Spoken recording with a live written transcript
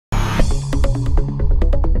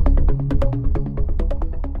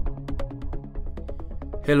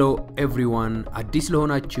Hello everyone, አዲስ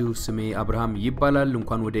ለሆናችሁ ስሜ አብርሃም ይባላል።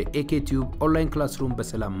 እንኳን ወደ AKTube ኦንላይን ክላስሩም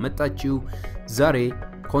በሰላም መጣችሁ። ዛሬ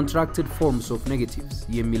contracted forms of negatives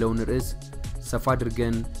የሚለውን ርዕስ ሰፋ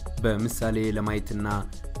አድርገን በምሳሌ ለማየትና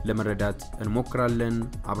ለመረዳት እንሞክራለን።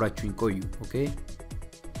 አብራችሁኝ ቆዩ። ኦኬ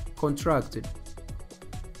contracted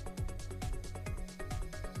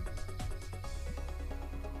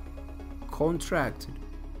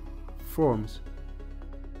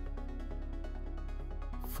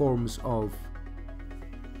forms of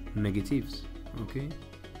negatives. Okay,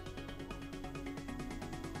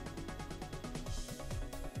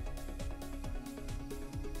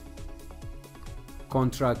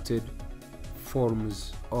 contracted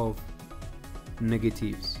forms of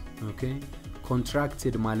negatives. Okay,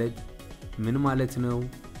 contracted ማለት ምን ማለት ነው?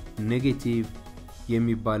 ኔጌቲቭ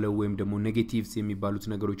የሚባለው ወይም ደግሞ ኔጌቲቭስ የሚባሉት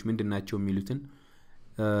ነገሮች ምንድናቸው የሚሉትን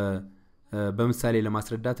በምሳሌ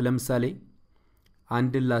ለማስረዳት ለምሳሌ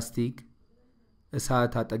አንድ ላስቲክ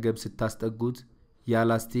እሳት አጠገብ ስታስጠጉት ያ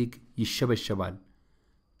ላስቲክ ይሸበሸባል፣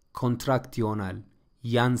 ኮንትራክት ይሆናል፣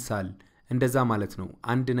 ያንሳል። እንደዛ ማለት ነው።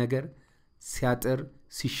 አንድ ነገር ሲያጥር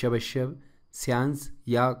ሲሸበሸብ ሲያንስ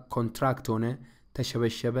ያ ኮንትራክት ሆነ፣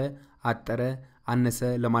 ተሸበሸበ፣ አጠረ፣ አነሰ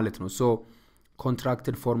ለማለት ነው። ሶ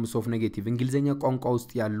contracted forms of negative እንግሊዘኛ ቋንቋ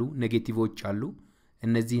ውስጥ ያሉ ኔጌቲቮች አሉ።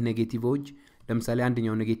 እነዚህ ኔጌቲቮች ለምሳሌ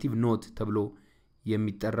አንደኛው ኔጌቲቭ ኖት ተብሎ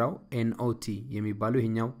የሚጠራው NOT የሚባለው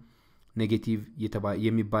ይሄኛው ኔጌቲቭ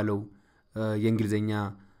የሚባለው የእንግሊዘኛ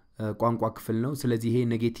ቋንቋ ክፍል ነው። ስለዚህ ይሄ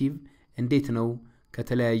ኔጌቲቭ እንዴት ነው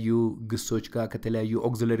ከተለያዩ ግሶች ጋር ከተለያዩ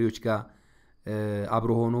ኦክሲለሪዎች ጋር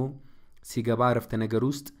አብሮ ሆኖ ሲገባ አረፍተ ነገር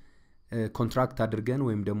ውስጥ ኮንትራክት አድርገን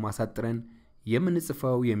ወይም ደግሞ አሳጥረን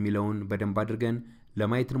የምንጽፈው የሚለውን በደንብ አድርገን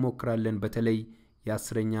ለማየት እንሞክራለን። በተለይ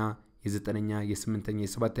የ10ኛ የ9ኛ የ8ኛ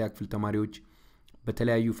የ7ኛ ክፍል ተማሪዎች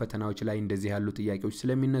በተለያዩ ፈተናዎች ላይ እንደዚህ ያሉ ጥያቄዎች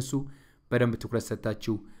ስለሚነሱ በደንብ ትኩረት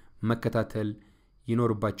ሰጣችሁ መከታተል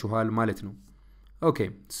ይኖርባችኋል ማለት ነው። ኦኬ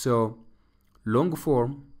ሶ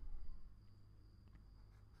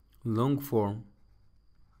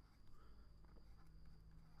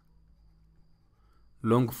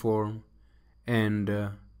long form and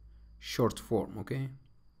short form. Okay,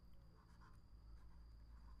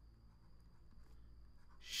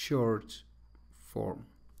 short form.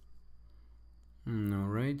 All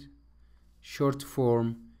right, short form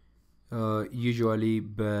usually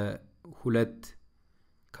በሁለት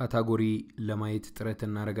ካታጎሪ ለማየት ጥረት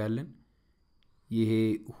እናደርጋለን። ይሄ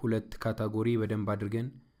ሁለት ካታጎሪ በደንብ አድርገን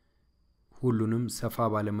ሁሉንም ሰፋ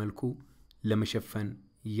ባለ መልኩ ለመሸፈን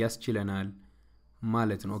ያስችለናል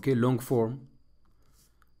ማለት ነው። ኦኬ ሎንግ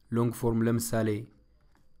ፎርም ለምሳሌ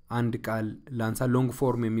አንድ ቃል ላንሳ። ሎንግ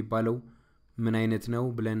ፎርም የሚባለው ምን አይነት ነው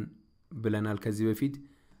ብለናል ከዚህ በፊት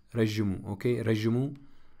ረጅሙ። ኦኬ ረጅሙ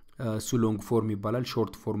እሱ ሎንግ ፎርም ይባላል።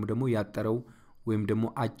 ሾርት ፎርም ደግሞ ያጠረው ወይም ደግሞ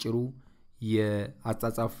አጭሩ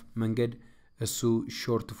የአጻጻፍ መንገድ እሱ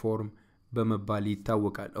ሾርት ፎርም በመባል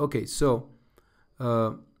ይታወቃል። ኦኬ ሶ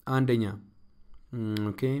አንደኛ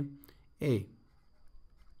ኦኬ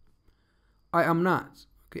I am not.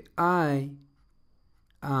 Okay, I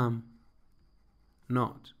am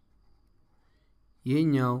not.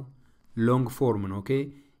 ይሄኛው ሎንግ ፎርም ነው። ኦኬ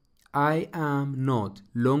I am not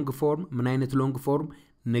ሎንግ ፎርም ምን አይነት ሎንግ ፎርም?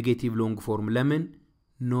 ኔጌቲቭ ሎንግ ፎርም። ለምን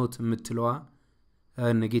ኖት የምትለዋ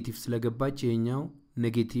ኔጌቲቭ ስለገባች ይሄኛው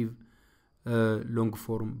ኔጌቲቭ ሎንግ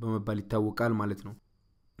ፎርም በመባል ይታወቃል ማለት ነው።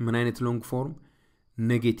 ምን አይነት ሎንግ ፎርም?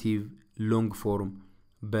 ኔጌቲቭ ሎንግ ፎርም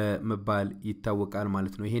በመባል ይታወቃል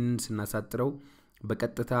ማለት ነው። ይሄንን ስናሳጥረው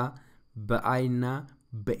በቀጥታ በአይ እና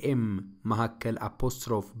በኤም መሐከል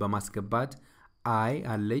አፖስትሮፍ በማስገባት አይ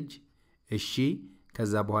አለጅ እሺ፣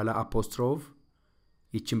 ከዛ በኋላ አፖስትሮፍ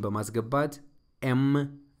ይችን በማስገባት ኤም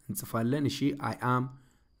እንጽፋለን። እሺ I am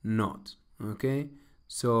not. ኦኬ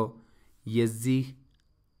ሶ የዚህ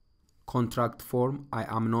ኮንትራክት ፎርም I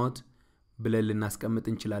am not ብለን ልናስቀምጥ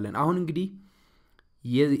እንችላለን። አሁን እንግዲህ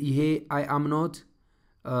ይሄ I am not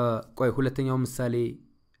ቆይ ሁለተኛው ምሳሌ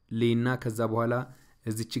ሌና ከዛ በኋላ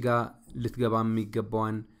እዚች ጋር ልትገባ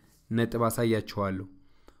የሚገባውን ነጥብ አሳያችኋለሁ።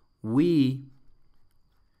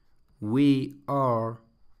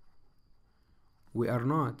 we are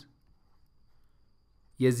not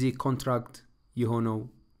የዚህ ኮንትራክት የሆነው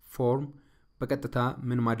ፎርም በቀጥታ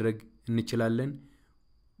ምን ማድረግ እንችላለን?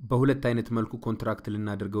 በሁለት አይነት መልኩ ኮንትራክት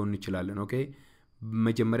ልናደርገው እንችላለን። ኦኬ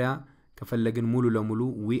መጀመሪያ ከፈለግን ሙሉ ለሙሉ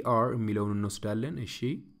we are የሚለውን እንወስዳለን። እሺ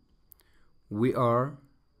we are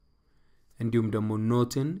እንዲሁም ደግሞ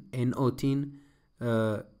ኖትን NOTን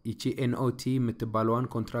ይቺ NOT የምትባለዋን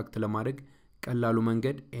ኮንትራክት ለማድረግ ቀላሉ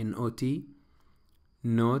መንገድ NOT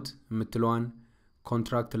ኖት የምትለዋን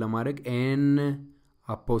ኮንትራክት ለማድረግ N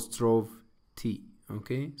apostrophe T.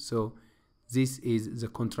 Okay, so this is the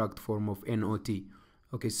contract form of not.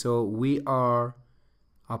 Okay, so we are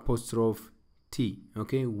apostrophe t.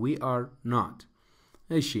 Okay, we are not.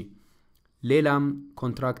 እሺ ሌላም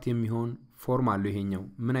ኮንትራክት የሚሆን ፎርም አለው ይሄኛው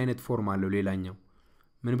ምን አይነት ፎርም አለው ሌላኛው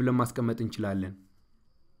ምን ብለን ማስቀመጥ እንችላለን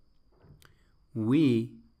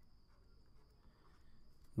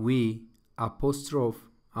we apostrophe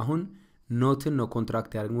አሁን ኖትን ነው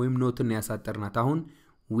ኮንትራክት ያደርግ ወይም ኖትን ያሳጠርናት አሁን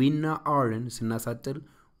we እና rን ስናሳጥር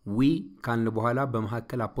we ካልን በኋላ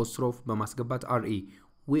በመሐከል አፖስትሮፍ በማስገባት re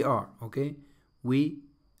we are. Okay, we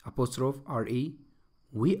apostrophe re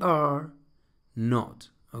we are not.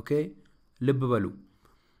 Okay, ልብ በሉ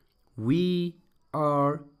we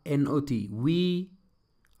are not we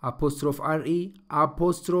apostrophe re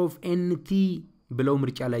apostrophe nt ብለው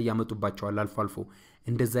ምርጫ ላይ ያመጡባቸዋል አልፎ አልፎ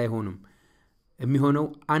እንደዛ አይሆንም የሚሆነው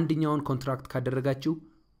አንደኛውን ኮንትራክት ካደረጋችሁ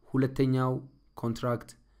ሁለተኛው ኮንትራክት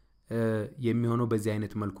የሚሆነው በዚህ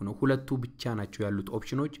አይነት መልኩ ነው ሁለቱ ብቻ ናቸው ያሉት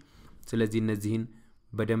ኦፕሽኖች ስለዚህ እነዚህን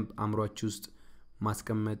በደንብ አምሯችሁ ውስጥ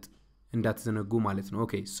ማስቀመጥ እንዳትዘነጉ ማለት ነው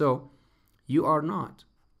okay so you are not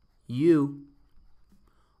you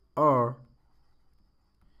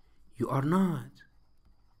are not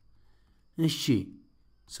እሺ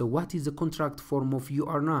so what is the contract form of you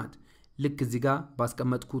are not ልክ እዚህ ጋር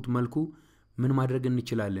ባስቀመጥኩት መልኩ ምን ማድረግ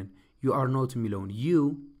እንችላለን you are not የሚለውን you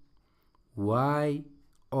y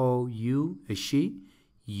o u እሺ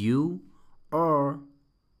you are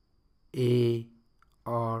a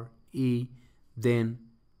r e then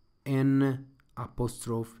n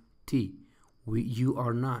apostrophe t you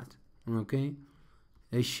are not okay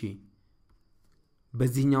እሺ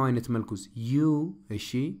በዚህኛው አይነት መልኩስ you እሺ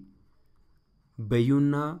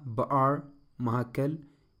በዩና በአር መሐከል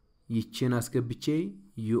ይችን አስገብቼ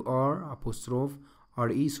you are apostrophe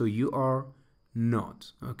re so you are not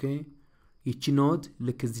okay ይቺ ኖት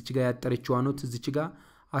ልክ እዚች ጋር ያጠረችው ኖት እዚች ጋር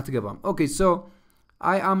አትገባም okay so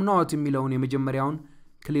I am not የሚለውን የመጀመሪያውን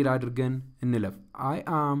ክሊር አድርገን እንለፍ I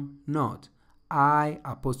am not I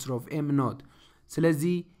apostrophe am not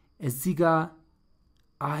ስለዚህ እዚህ ጋር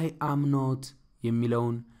I am not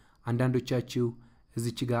የሚለውን አንዳንዶቻችሁ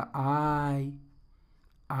እዚች ጋር I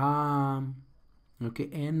am okay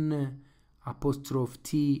n apostrophe t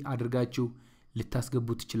አድርጋችሁ ልታስገቡ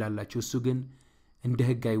ትችላላችሁ እሱ ግን እንደ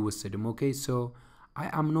ህግ አይወሰድም okay so I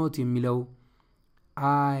am not የሚለው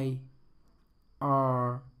I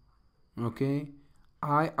are okay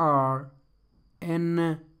I are n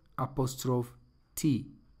apostrophe t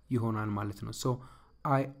ይሆናል ማለት ነው so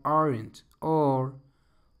I aren't or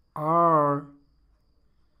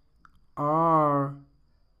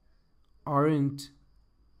aren't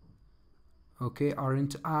okay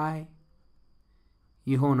aren't I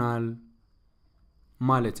ይሆናል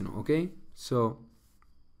ማለት ነው okay so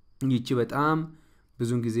ይቺ በጣም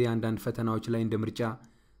ብዙን ጊዜ አንዳንድ ፈተናዎች ላይ እንደ ምርጫ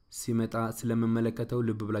ሲመጣ ስለምመለከተው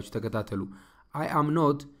ልብ ብላችሁ ተከታተሉ I am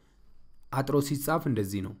not አጥሮ ሲጻፍ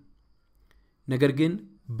እንደዚህ ነው ነገር ግን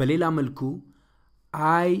በሌላ መልኩ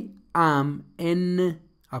I am n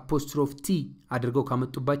apostrophe t አድርገው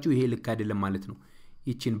ካመጡባችሁ ይሄ ልክ አይደለም ማለት ነው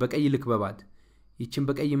ይቺን በቀይ ልክ በባት ይቺን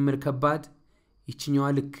በቀይ ምርከባት ይቺኛዋ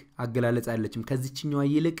ልክ አገላለጽ አይደለችም ከዚህኛዋ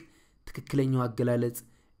ይልቅ ትክክለኛው አገላለጽ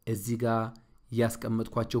እዚህ ጋር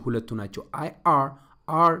ያስቀመጥኳቸው ሁለቱ ናቸው I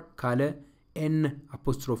are ካለ n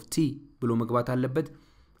apostrophe t ብሎ መግባት አለበት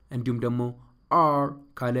እንዲሁም ደግሞ are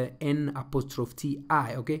ካለ n apostrophe t I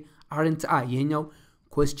okay aren't I ይሄኛው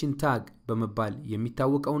question tag በመባል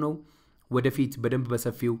የሚታወቀው ነው ወደፊት በደንብ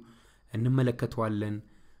በሰፊው እንመለከተዋለን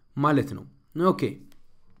ማለት ነው okay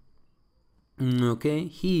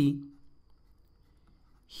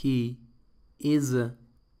he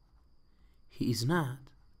is not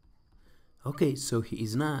okay so he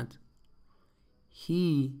is not he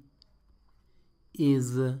is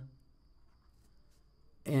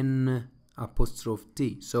n apostrophe t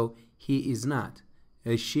so he is not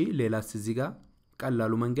እሺ ሌላስ እዚህ ጋር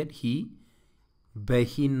ቀላሉ መንገድ he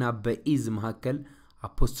በሂና በኢዝ መሐከል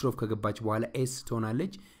አፖስትሮፍ ከገባች በኋላ s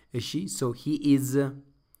ትሆናለች እሺ so he is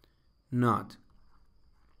not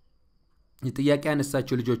የጥያቄ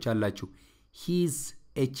አነሳችሁ ልጆች አላችሁ his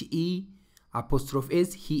he apostrophe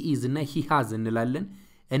s he is እና he has እንላለን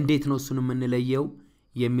እንዴት ነው እሱን የምንለየው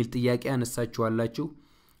የሚል ጥያቄ አነሳችሁ አላችሁ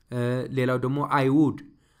ሌላው ደግሞ I would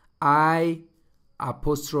I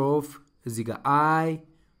apostrophe እዚህ ጋር I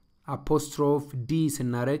apostrophe d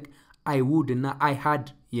ስናረግ I would እና I had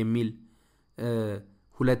የሚል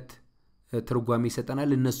ሁለት ትርጓሜ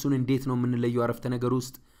ይሰጠናል እነሱን እንዴት ነው የምንለየው አረፍተ ነገር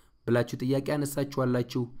ውስጥ ብላችሁ ጥያቄ አነሳችሁ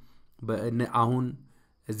አላችሁ አሁን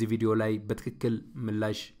እዚህ ቪዲዮ ላይ በትክክል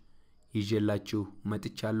ምላሽ ይዤላችሁ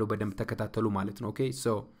መጥቻለሁ በደንብ ተከታተሉ ማለት ነው ኦኬ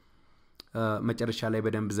ሶ መጨረሻ ላይ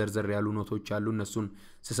በደንብ ዘርዘር ያሉ ኖቶች አሉ እነሱን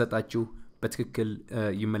ስሰጣችሁ በትክክል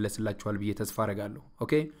ይመለስላችኋል ብዬ ተስፋ አደርጋለሁ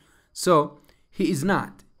okay so he is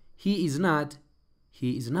not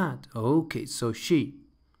okay so she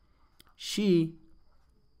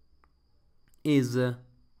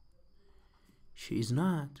is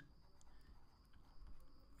not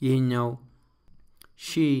ይሄኛው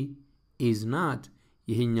she is not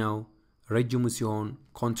ይሄኛው ረጅሙ ሲሆን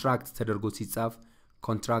ኮንትራክት ተደርጎ ሲጻፍ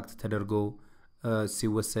ኮንትራክት ተደርጎ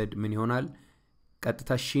ሲወሰድ ምን ይሆናል ቀጥታ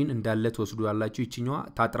ሺን እንዳለ ተወስዱ ያላችሁ ይችኛዋ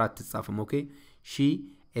ታጥራት ተጻፈም ኦኬ she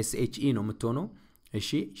she ነው የምትሆነው እሺ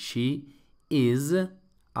she is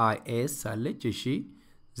is አለች እሺ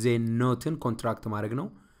then noten ኮንትራክት ማድረግ ነው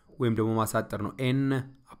ወይም ደግሞ ማሳጠር ነው n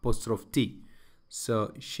apostrophe t so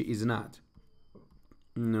she is not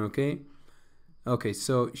okay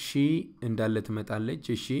so she እንዳለ ትመጣለች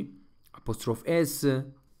እሺ apostrophe s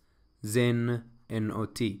then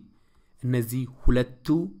not እነዚህ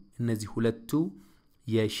ሁለቱ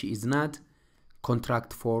she is not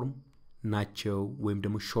contract form ናቸው ወይም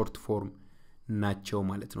ደግሞ short form ናቸው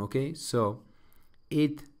ማለት ነው okay so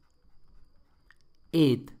it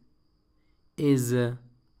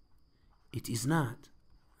is not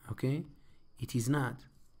okay it is not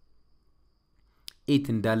it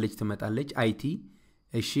እንዳለች ትመጣለች it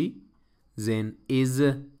እሺ then is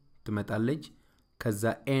ትመጣለች ከዛ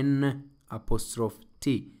n apostrophe t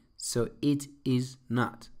so it is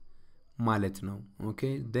not ማለት ነው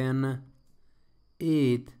okay then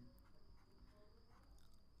it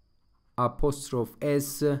apostrophe s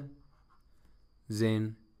then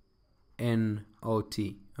not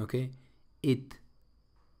okay it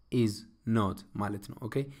is not ማለት ነው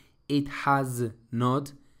okay it has not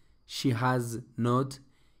she has not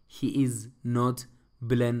he is not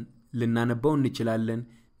ብለን ልናነበው እንችላለን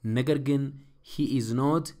ነገር ግን he is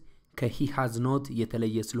not he has not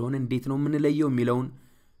የተለየ ስለሆነ እንዴት ነው የምንለየው የሚለውን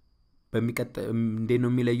እንዴት ነው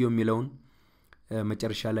የሚለየው የሚለውን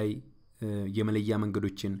መጨረሻ ላይ የመለያ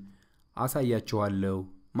መንገዶችን አሳያችኋለሁ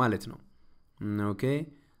ማለት ነው okay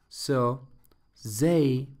so they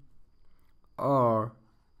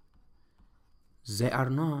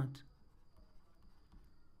are not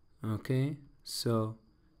okay so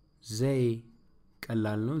they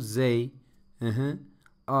ቀላል ነው they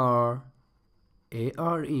are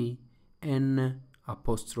are n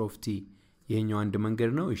apostrophe t ይሄኛው አንድ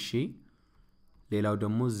መንገድ ነው እሺ ሌላው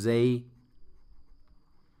ደግሞ they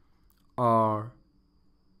are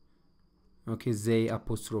okay they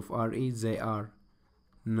apostrophe re they are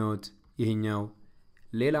not ይሄኛው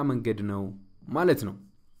ሌላ መንገድ ነው ማለት ነው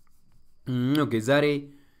okay ዛሬ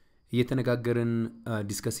እየተነጋገርን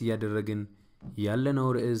ዲስከስ ያደረግን ያለነው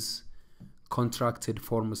ርዕስ contracted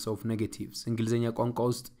forms of negatives እንግሊዘኛ ቋንቋ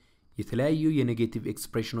ውስጥ የተለያዩ የኔጌቲቭ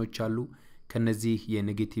ኤክስፕሬሽኖች አሉ ከነዚህ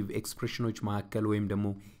የኔጌቲቭ ኤክስፕሬሽኖች መካከል ወይም ደግሞ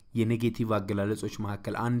የኔጌቲቭ አገላለጾች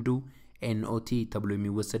መካከል አንዱ not ተብሎ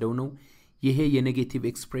የሚወሰደው ነው ይሄ የኔጌቲቭ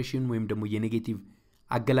ኤክስፕሬሽን ወይም ደግሞ የኔጌቲቭ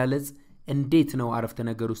አገላለጽ እንዴት ነው አረፍተ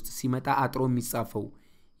ነገር ውስጥ ሲመጣ አጥሮ የሚጻፈው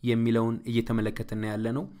የሚለውን እየተመለከተና ያለ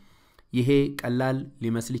ነው ይሄ ቀላል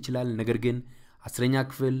ሊመስል ይችላል ነገር ግን 10ኛ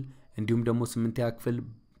ክፍል እንዲሁም ደግሞ 8ኛ ክፍል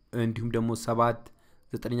እንዲሁም ደግሞ 7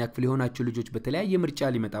 9ኛ ክፍል የሆናችሁ ልጆች በተለያየ ምርጫ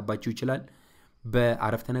ሊመጣባችሁ ይችላል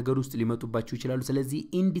በአረፍተ ነገር ውስጥ ሊመጡባችሁ ይችላሉ ስለዚህ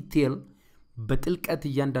in detail በጥልቀት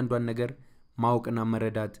እያንዳንዷን ነገር ማወቅና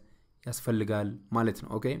መረዳት ያስፈልጋል ማለት ነው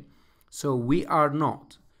okay so we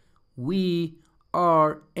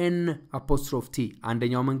are n apostrophe t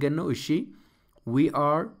አንደኛው መንገድ ነው እሺ we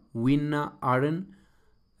are እና areን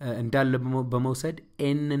እንዳለ በመውሰድ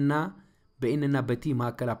n እና በn እና በt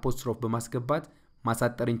መካከል apostrophe በማስገባት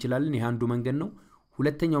ማሳጠር እንችላለን ይሄ አንዱ መንገድ ነው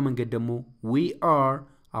ሁለተኛው መንገድ ደግሞ we are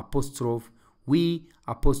apostrophe re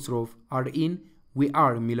we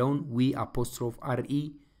are ሚለውን we apostrophe re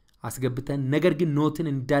አስገብተን ነገር ግን ኖትን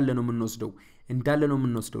እንዳለ ነው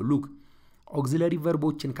የምንወስደው look auxiliary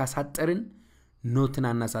verboችን ካሳጠርን ኖትን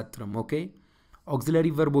አናሳጥርም okay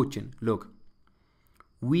auxiliary verboችን look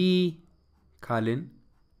we ካልን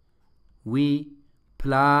we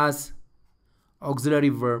plus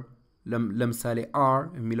auxiliary verb ለምሳሌ are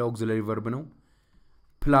የሚለው auxiliary verb ነው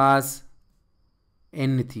plus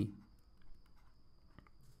nt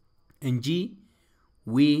እንጂ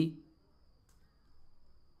we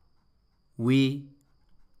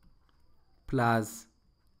plus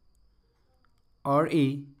re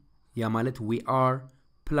ያ ማለት we are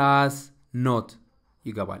plus not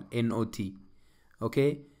ይገባል not okay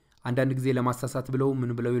አንዳንድ ጊዜ ለማሳሳት ብለው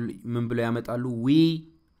ምን ብለው ያመጣሉ we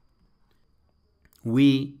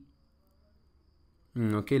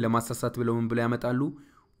okay ለማሳሳት ብለው ምን ብለው ያመጣሉ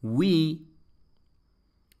we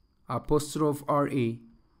apostrophe re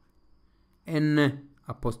n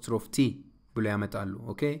apostrophe t ብለው ያመጣሉ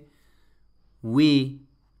okay we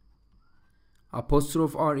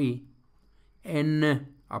apostrophe re n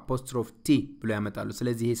apostrophe t ብሎ ያመጣሉ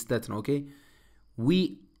ስለዚህ ይሄ ስህተት ነው ኦኬ we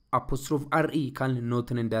apostrophe re ካል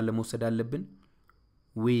ኖትን እንዳለ መውሰድ አለብን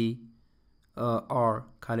we are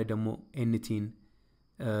ካለ ደግሞ anything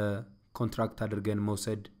ኮንትራክት አድርገን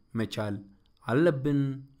መውሰድ መቻል አለብን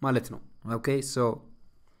ማለት ነው ኦኬ ሶ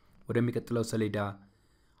ወደሚቀጥለው ሰሌዳ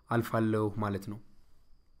አልፋለሁ ማለት ነው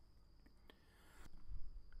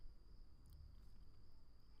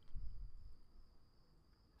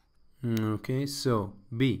Okay, so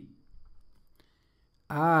B.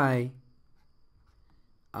 I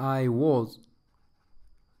was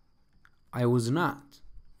not.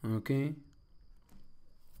 Okay.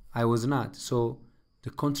 I was not. So the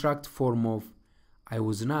contract form of I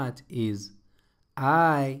was not is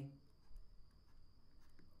I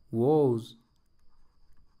was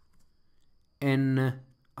N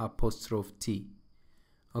apostrophe T.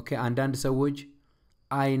 Okay, አንዳንድ ሰዎች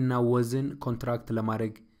I እና wasን ኮንትራክት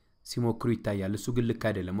ለማድረግ ሲሞክሩ ይታያል እሱ ግን ልክ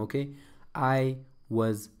አይደለም okay I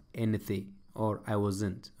was anything or I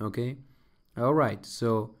wasn't okay all right so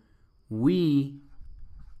we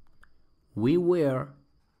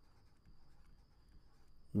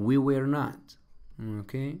were not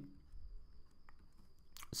okay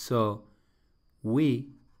so we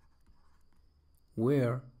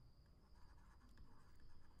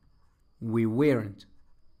weren't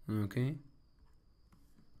okay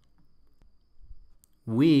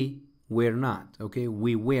we were not okay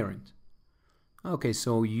we weren't okay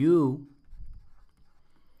so you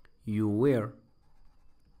were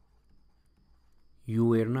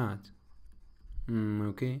not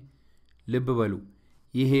okay ልብ በሉ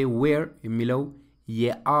ይሄ were የሚለው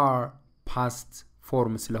የአር past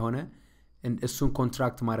form ስለሆነ እሱን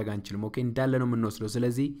ኮንትራክት ማድረግ አንችልም ኦኬ እንዳለ ነው የምንወስደው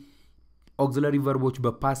ስለዚህ auxiliary verbs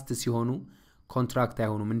በpast ሲሆኑ ኮንትራክት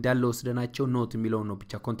አይሆኑም እንዳለ ወስደናቸው not የሚለው ነው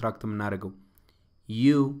ብቻ ኮንትራክት የምናደርገው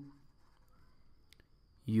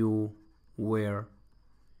you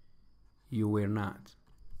were not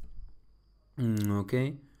okay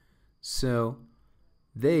so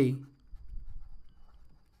they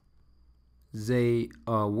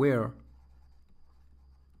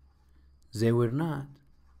were not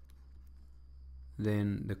then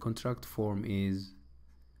the contract form is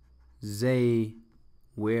they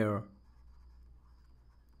were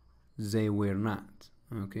not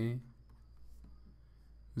okay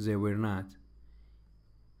they were not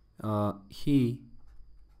he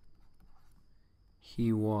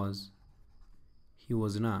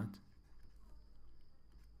was not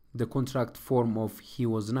the contract form of he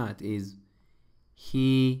was not is he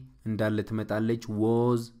እንዳለ ተመጣለች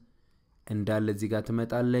was እንዳለ እዚህ ጋር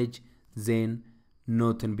ተመጣለች then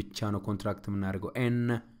noትን ብቻ ነው ኮንትራክት የምናደርገው n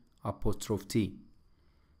apostrophe t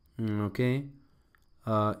okay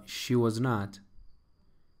she was not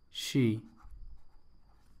she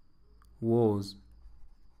was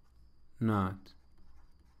not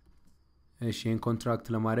እሺን ኮንትራክት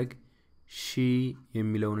ለማድረግ she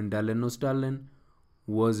የሚለውን እንዳለ እንወስዳለን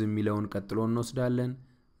was የሚለውን ቀጥሎ እንወስዳለን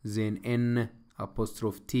then n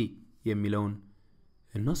apostrophe t የሚለውን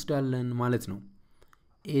እንወስዳለን ማለት ነው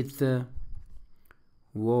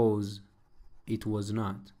it was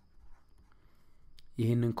not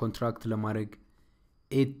ይሄንን ኮንትራክት ለማድረግ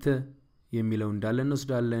it የሚለውን እንዳለ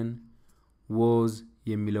እንወስዳለን was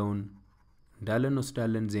የሚለውን እንዳለ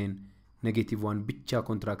እንወስዳለን then ኔጌቲቭ ዋን ብቻ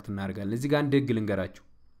ኮንትራክት እናደርጋለን እዚህ ጋር አንድ ህግ ልንገራችሁ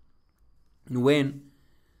when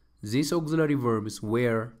these auxiliary verbs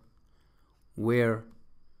were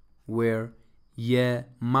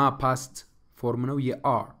የማ past form ነው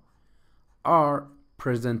የአር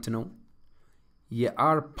present ነው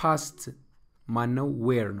የአር past ማን ነው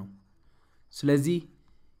were ነው ስለዚህ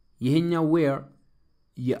ይሄኛው were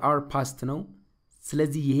የአር past ነው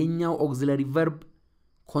ስለዚህ ይሄኛው auxiliary verb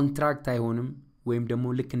ኮንትራክት አይሆንም ወይም ደግሞ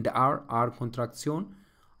ልክ እንደ r ኮንትራክት ሲሆን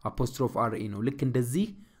apostrophe re ነው ልክ እንደዚህ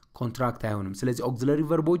ኮንትራክት አይሆንም ስለዚህ auxiliary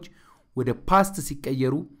verbs ወደ past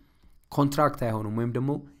ሲቀየሩ ኮንትራክት አይሆንም ወይም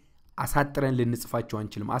ደግሞ አሳጥረን ልንጽፋቸው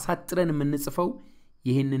አንችልም አሳጥረን የምንጽፈው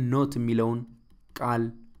ይሄንን not የሚለውን ቃል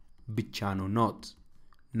ብቻ ነው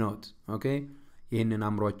not okay ይሄንን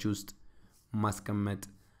አምሮአችሁ ውስጥ ማስቀመጥ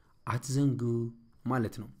አትዘንጉ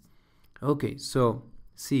ማለት ነው okay so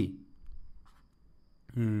see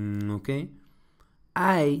okay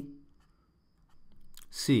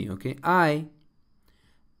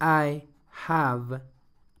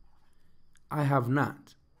I have not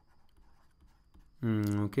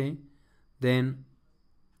okay then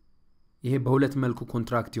ይሄ በሁለት መልኩ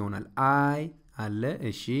ኮንትራክት ይሆናል I አለ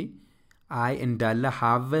እሺ I እንዳለ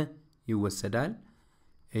have ይወሰዳል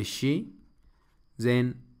እሺ then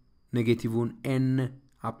ኔጌቲቭን n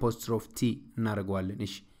apostrophe t እናደርገዋለን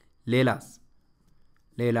እሺ ሌላስ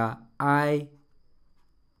ሌላ አይ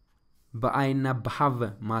በአይና በሃቭ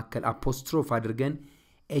ማከል አፖስትሮፍ አድርገን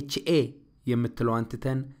ኤችኤ የምትለዋን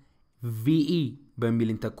ትተን ቪኢ በሚል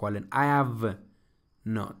እንተካዋለን I have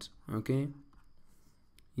not okay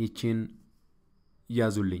ይችን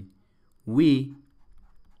ያዙልኝ we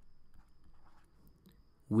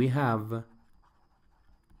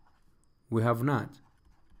have not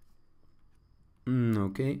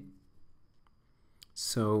okay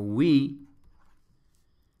so we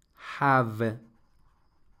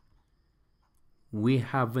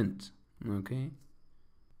haven't okay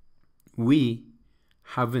we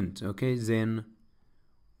haven't okay then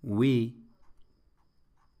we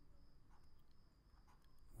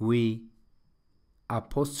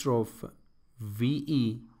apostrophe ve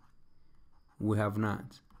we have not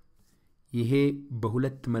ይሄ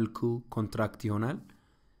በሁለት መልኩ ኮንትራክት ይሆናል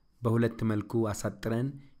በሁለት መልኩ አሳጥረን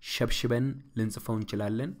ሸብሽበን ልንጽፈው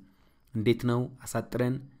እንችላለን እንዴት ነው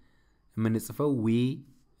አሳጥረን የምንጽፈው we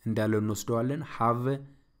እንዳለው እንወስደዋለን have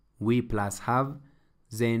we plus have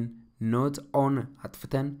then not on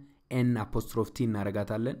አጥፍተን n apostrophe t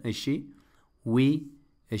እናረጋታለን እሺ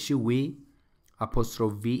we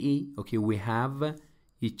apostrophe ve okay we have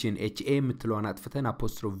ይችን ha የምትለዋን አጥፍተን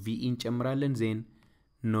apostrophe ve እንጨምራለን then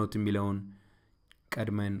not የሚለውን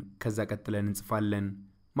ቀድመን ከዛ ቀጥለን እንጽፋለን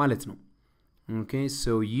ማለት ነው okay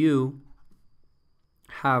so you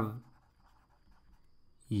have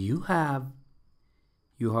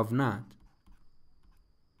not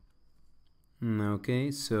okay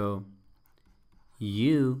so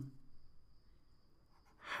you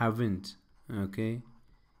haven't okay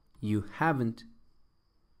you haven't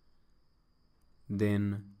then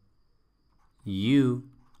you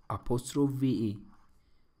apostrophe ve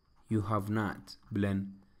you have not ብለን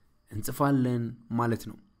እንጽፋለን ማለት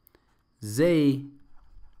ነው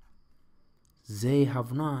they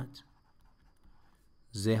have not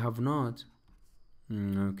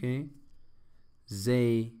okay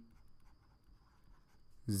they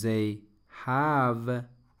have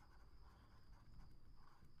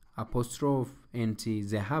apostrophe nt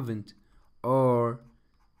they haven't or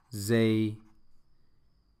they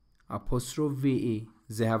apostrophe ve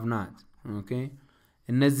they have not okay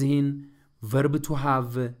እነዚህን verb to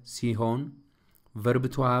have ሲሆን verb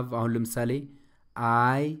to have አሁን ለምሳሌ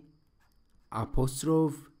I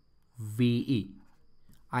apostrophe ve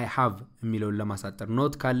I have የሚለውን ለማሳጠር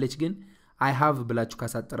ኖት ካለች ግን I have ብላችሁ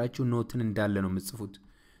ካሳጠራችሁ ኖትን እንዳለ ነው የምትጽፉት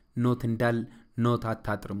ኖት እንዳል ኖት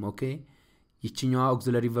አታጥርም ኦኬ ይችኛዋ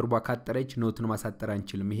auxiliary verb ካጠረች ኖትን ማሳጠር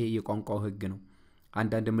አንችልም ይሄ የቋንቋው ህግ ነው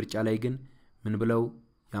አንዳንድ ምርጫ ላይ ግን ምን ብለው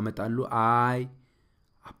ያመጣሉ I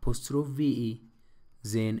apostrophe ve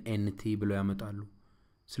then nt ብለው ያመጣሉ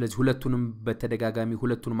ስለዚህ ሁለቱንም በተደጋጋሚ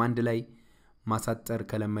ሁለቱንም አንድ ላይ ማሳጠር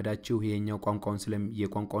ከለመዳችሁ ይሄኛው ቋንቋውን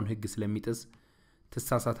የቋንቋውን ህግ ስለሚጥስ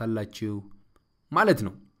ተሳሳታላችሁ ማለት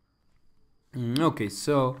ነው ኦኬ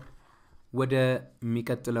ሶ ወደ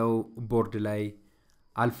የሚቀጥለው ቦርድ ላይ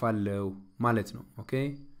አልፋለው ማለት ነው ኦኬ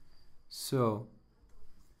ሶ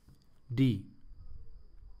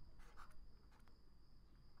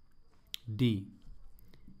D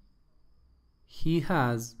he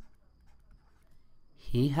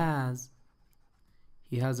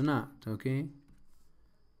has not okay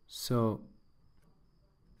so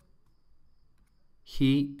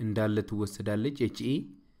he እንዳለ ትወሰዳለች he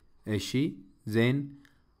እሺ then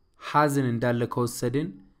hasን እንዳለ ከወሰድን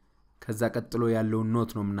ከዛ ቀጥሎ ያለው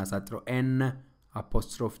ኖት ነው የምናሳጥረው n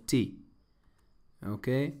apostrophe t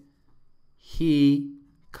okay he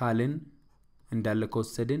ካልን እንዳለ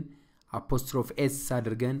ከወሰድን apostrophe s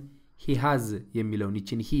አድርገን he has የሚለውን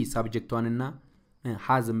ይችን he subject-ዋንና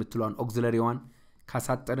has የምትለዋን auxiliary-ዋን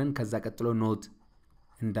ካሳጠርን ከዛ ቀጥሎ ኖት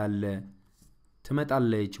እንዳለ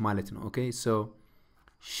ትመጣለች ማለት ነው okay so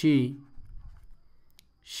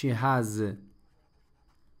she has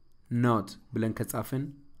not ብለን ከጻፍን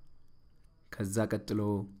ከዛ ቀጥሎ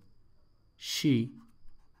she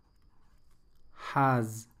has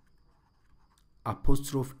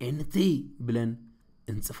apostrophe nt ብለን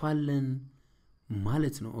እንጽፋለን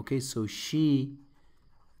ማለት ነው okay so she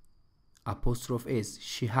apostrophe s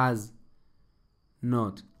she has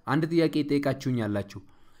not አንድ ጥያቄ ጠይቃችሁኛላችሁ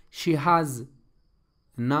she has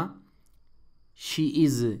እና she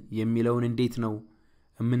is የሚለውን እንዴት ነው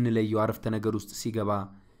የምንለየው አረፍተ ነገር ውስጥ ሲገባ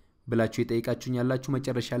ብላችሁ ጠይቃችሁኛላችሁ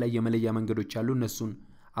መጨረሻ ላይ የመለያ መንገዶች አሉ እነሱን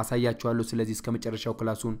አሳያችኋለሁ ስለዚህ እስከ መጨረሻው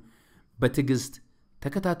ክላሱን በትግስት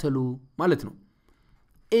ተከታተሉ ማለት ነው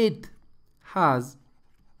it has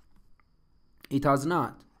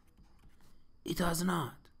not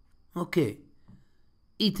okay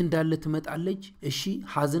it እንዳለ ትመጣለች እሺ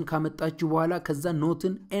hasን ካመጣችሁ በኋላ ከዛ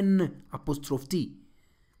ኖትን n apostrophe t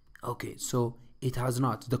okay so it has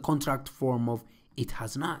not. The contract form of it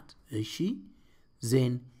has not. እሺ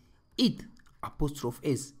then it apostrophe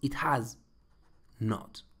s, it has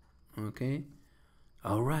not. Okay,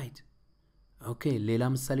 all right. Okay, ሌላ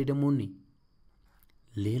ምሳሌ ደግሞ እኒ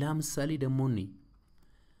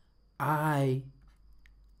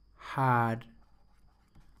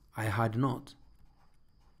I had not.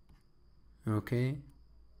 Okay,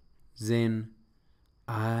 then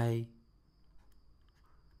I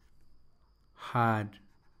had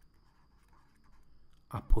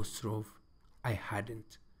apostrophe I hadn't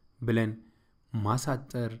ብለን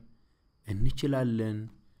ማሳጠር እንችላለን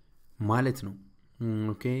ማለት ነው።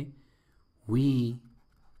 Okay, we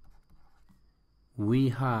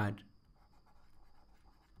had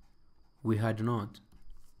not.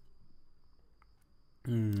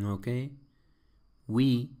 Okay, we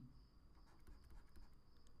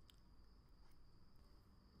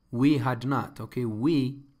had not. Okay,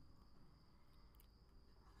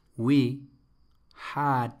 we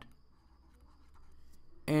had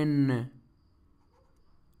an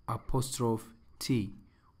apostrophe T.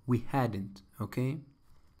 We hadn't. Okay,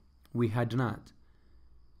 we had not.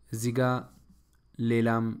 እዚህ ጋር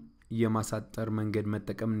ሌላም የማሳጠር መንገድ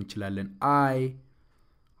መጠቀም እንችላለን። I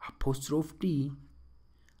apostrophe D,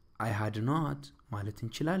 I had not ማለት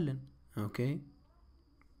እንችላለን። Okay,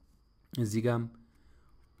 እዚህ ጋርም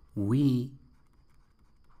we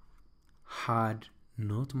had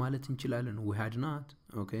not ማለት እንችላለን። we had not.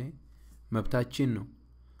 Okay, መብታችን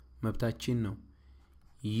ነው።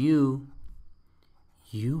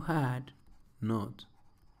 you had not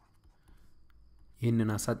ይህንን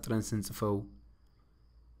አሳጥረን ስንጽፈው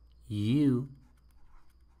you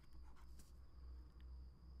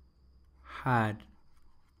had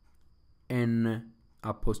an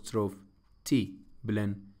apostrophe T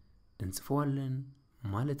ብለን እንጽፈዋለን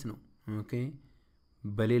ማለት ነው። Okay,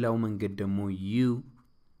 በሌላው መንገድ ደግሞ you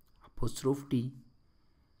apostrophe D,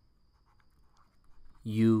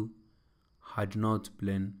 you had not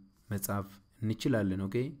ብለን መጻፍ እንችላለን።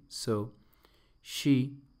 Okay, so she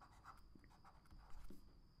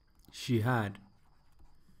had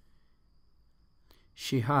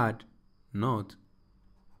not.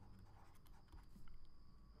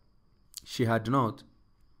 She had not.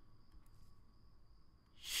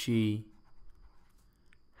 She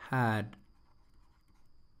had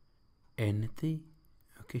anything.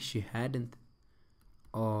 Okay, she hadn't.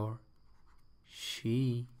 Or she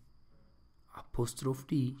apostrophe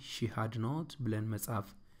D, she had not ብለን መጻፍ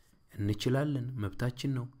እንችላለን።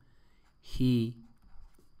 መብታችን ነው። He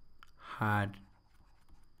had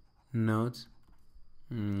not.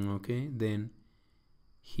 Okay, then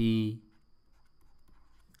he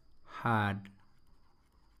had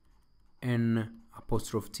an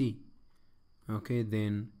apostrophe T. Okay,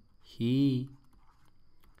 then he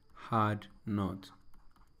had not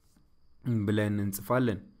ብለን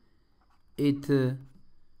እንጽፋለን። It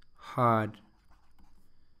had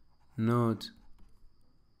not.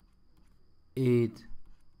 It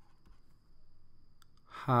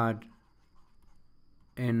had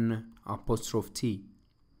an apostrophe T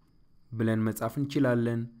ብለን መጻፍ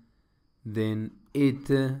እንችላለን። Then it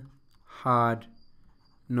had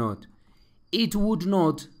not. It would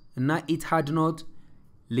not እና it had not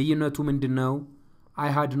ልዩነቱ ምንድነው? I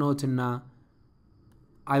had not እና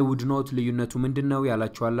I would not ልዩነቱ ምንድነው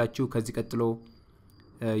ያላችኋላችሁ። ከዚህ ቀጥሎ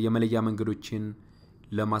የመለያ መንገዶችን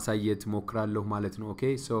ለማሳየት ሞክራለሁ ማለት ነው።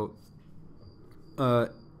 Okay, so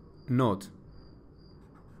not.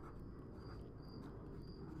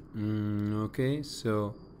 Okay, so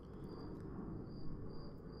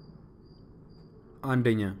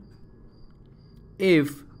አንደኛ if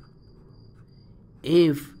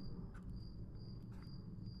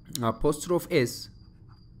apostrophe s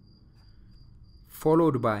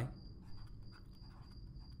followed by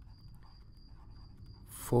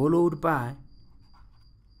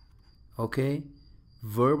okay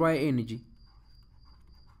verb ing,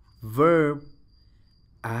 verb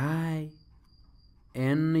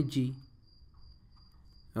ing.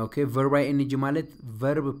 Okay, verb ing ማለት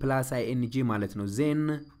verb plus ing ማለት ነው።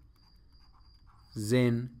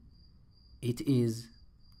 then it is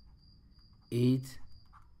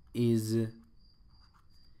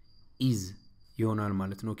ይሆናል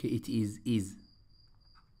ማለት ነው። Okay, it is.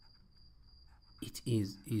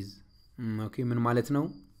 Okay, ምን ማለት ነው?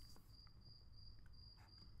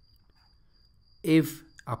 if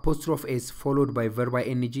apostrophe s followed by verb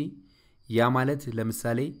ing ያ ማለት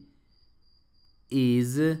ለምሳሌ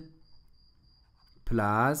is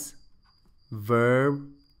plus verb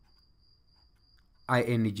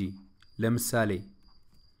ing ለምሳሌ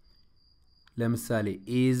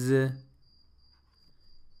is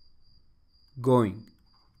going.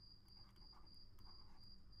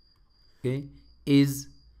 Okay, is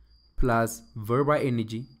plus verb ing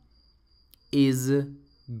is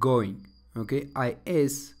going. Okay,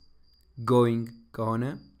 is going ከሆነ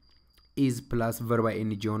is plus verb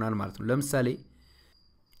ing ይሆናል ማለት ነው። ለምሳሌ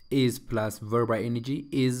is plus verb ing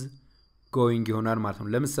is going ይሆናል ማለት ነው።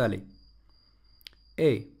 ለምሳሌ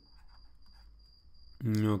a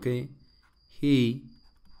okay, he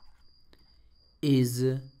is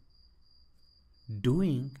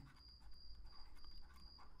doing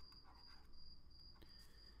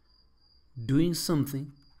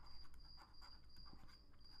something.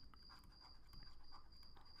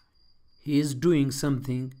 He is doing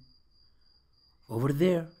something over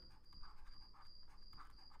there.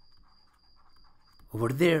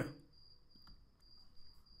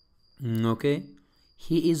 Okay,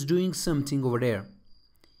 he is doing something over there.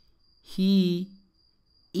 He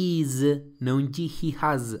is ነው እንጂ he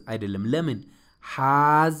has አይደለም። ለምን?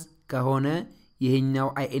 has ከሆነ ይሄኛው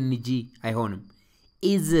ing አይሆንም።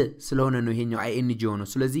 is ስለሆነ ነው ይሄኛው ing ሆኖ።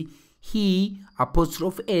 ስለዚህ he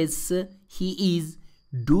apostrophe s he is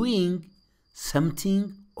doing something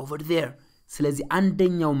over there። ስለዚህ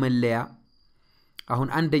አንደኛው መለያ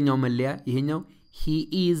ይሄኛው he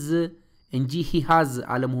is እንጂ he has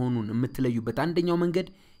አለመሆኑን የምትለዩበት አንደኛው መንገድ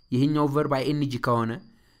ይሄኛው verb ing ከሆነ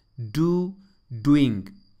doing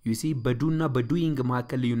you see በዱ እና በdoing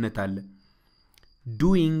መካከል ልዩነት አለ።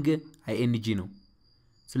 doing ing ነው።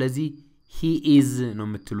 ስለዚህ he is ነው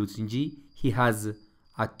የምትሉት እንጂ he has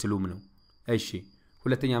አትሉም ነው። እሺ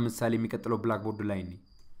ሁለተኛ ምሳሌ የሚቀጥለው ብላክቦርድ ላይ ነው።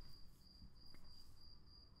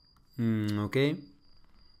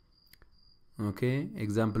 okay,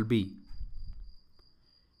 example B.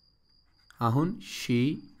 አሁን she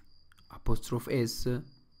apostrophe s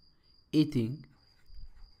eating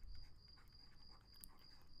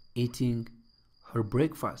her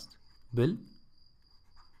breakfast ብል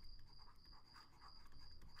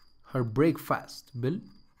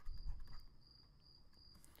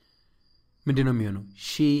ምንድነው የሚሆነው?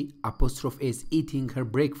 she apostrophe s eating her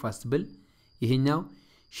breakfast ብል ይሄኛው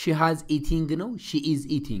she has eating ነው she is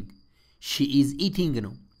eating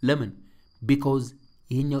ነው። ለምን? because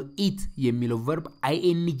ይሄኛው eat የሚለው verb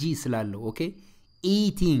ing ስላለው okay,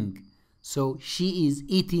 eating, so she is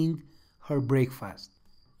eating her breakfast.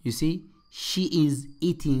 You see, she is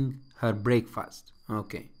eating her breakfast.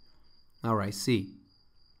 Okay, all right, see,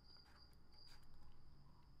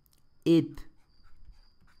 eat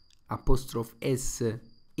apostrophe s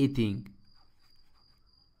eating,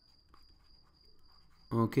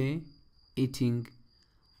 okay, eating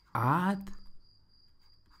at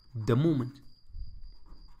the moment.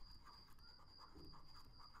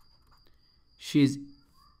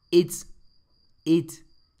 It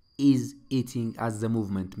is eating as the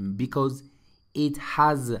movement because it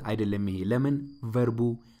has አይደለም። ይሄ ለምን? verb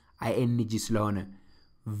ing ስለሆነ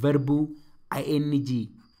verb ing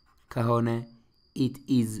ከሆነ it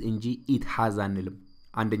is እንጂ it has አንልም።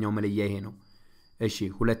 አንደኛው መለያ ይሄ ነው። እሺ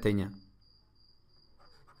ሁለተኛ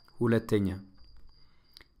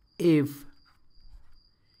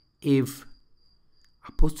if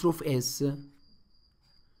apostrophe s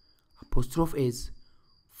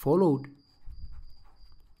followed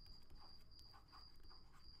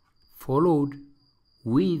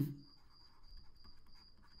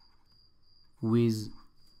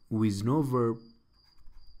with no verb,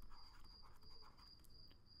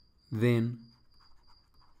 then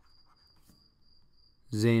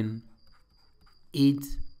it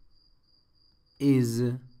is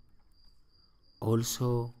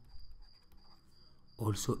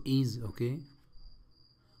also is, okay,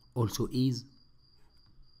 also is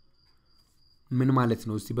ምን ማለት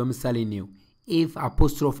ነው? እስቲ በምሳሌ ነው። if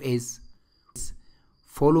apostrophe s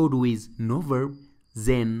followed with no verb,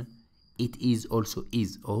 then it is also is.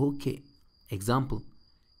 Okay, example,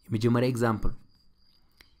 የመጀመሪያ example,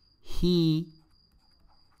 he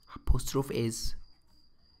apostrophe s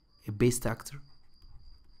a best actor,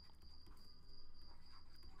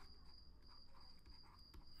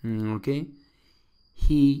 okay,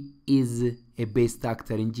 he is a best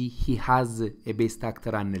actor እንጂ he has a best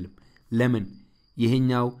actor አንልም። ለምን?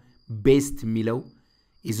 ይሄኛው best የሚለው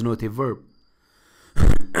is not a verb.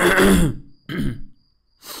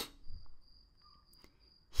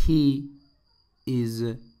 he is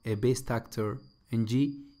a best actor እንጂ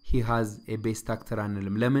he has a best actor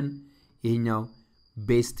አንልም። ለምን? ይሄኛው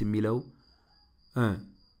best የሚለው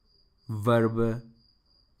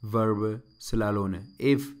verb ስላልሆነ።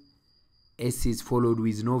 if s is followed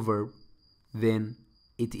with no verb, then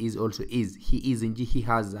it is also is. he is እንጂ he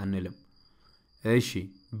has አንልም። እሺ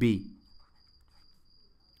B,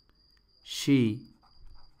 she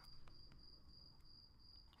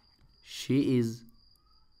she is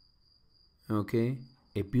okay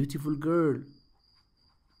a beautiful girl.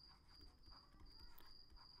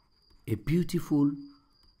 A beautiful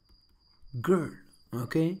girl.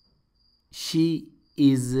 Okay, she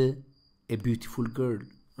is a beautiful girl.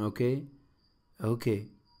 Okay, okay.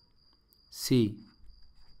 C.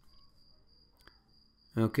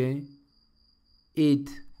 Okay, it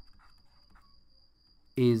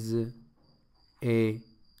is a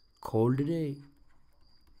cold day.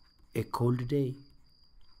 A cold day.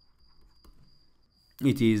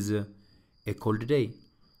 It is a cold day.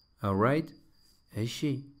 All right. እሺ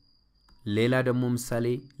ሌላ ደግሞ ምሳሌ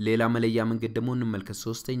ሌላ መለያ መንገድ ደግሞ እንመልከት።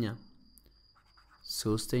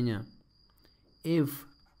 ሶስተኛ if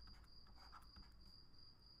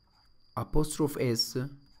apostrophe s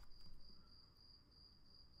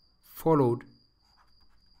followed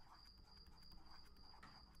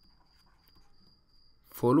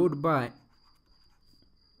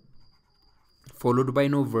by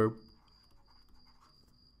no verb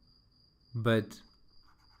but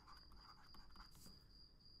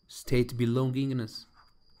state belongingness.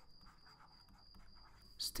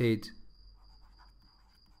 State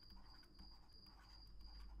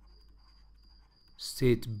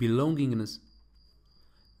belongingness.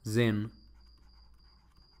 Then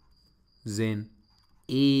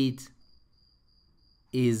it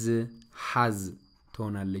is has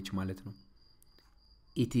ትሆናለች ማለት ነው።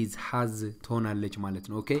 it is has ትሆናለች ማለት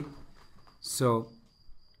ነው። ኦኬ so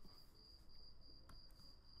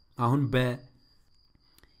አሁን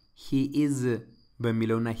he is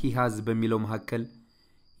በሚለውና he has በሚለው መሐከል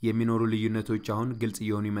የሚኖሩ ልዩነቶች አሁን ግልጽ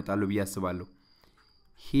እየሆኑ ይመጣሉ ብዬ አስባለሁ።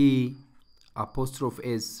 he apostrophe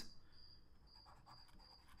s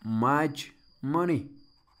much money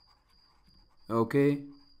okay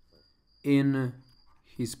in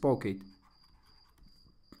his pocket.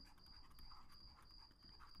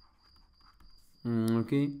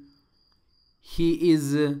 Okay, he is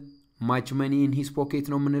much money in his pocket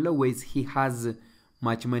ነው የምንለው ወይስ he has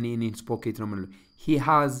much money in his pocket ነው የምንለው? he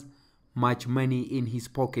has much money in his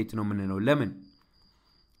pocket ነው የምንለው። ለምን?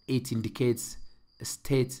 it indicates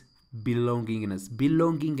state belongingness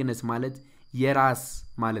ማለት የራስ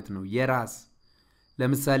ማለት ነው። የራስ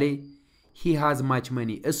ለምሳሌ he has much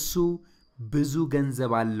money እሱ ብዙ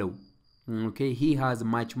ገንዘብ አለው። okay he has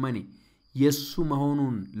much money የሱ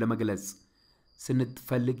መሆኑን ለመግለጽ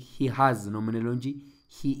ስንፈልግ he has ነው የምንለው እንጂ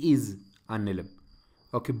he is አንልም።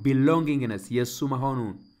 okay belongingness የሱ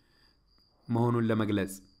መሆኑን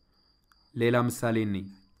ለመግለጽ ሌላ ምሳሌ ነኝ።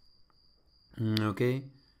 okay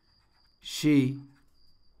she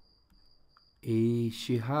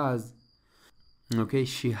has okay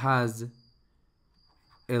she has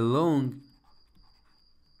a long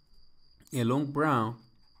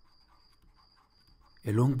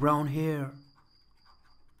brown hair.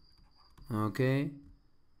 okay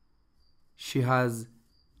she has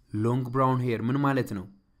long brown hair ምን ማለት ነው?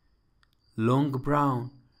 long brown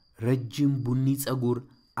ረጅም ቡኒ ጸጉር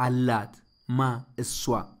አላት ማ እሷ።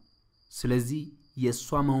 ስለዚህ የሷ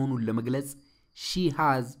መሆኑን ለመግለጽ she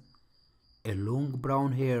has a long brown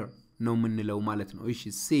hair ነው የምንለው ማለት ነው። እሺ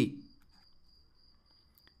c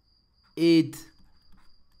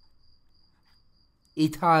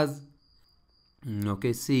it has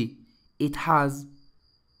okay c it has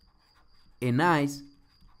a nice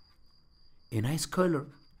color.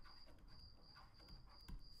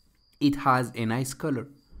 it has a nice color.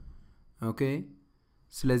 okay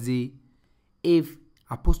ስለዚህ if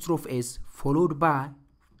apostrophe s followed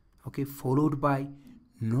by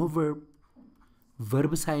no verb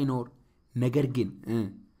ሳይኖር ነገር ግን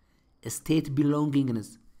state belongingness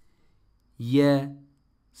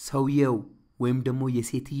የሰውየው ወይም ደግሞ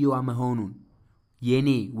የሴትየዋ መሆኑን የኔ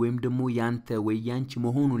ወይም ደግሞ ያንተ ወይ ያንቺ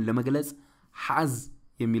መሆኑን ለመግለጽ has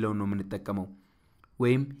የሚለው ነው የምንጠቀመው።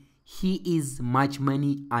 ወይም he is much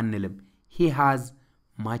money አንልም። he has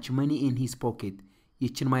much money in his pocket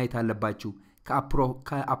ይችን ማየት አለባችሁ።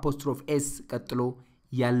 ከአፖስትሮፍ s ቀጥሎ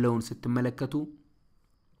ያለውን ስትመለከቱ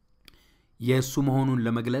የሱ መሆኑን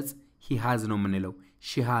ለመግለጽ he has ነው የምንለው።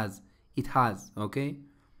 she has it has okay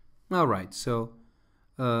all right so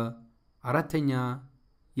አራተኛ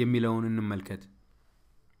የሚለውን እንመልከት።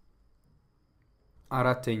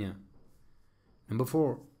 አራተኛ number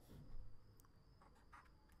 4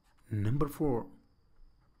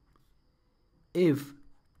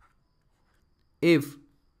 if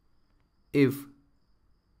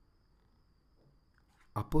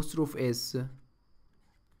apostrophe s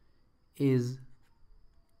is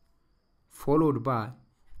followed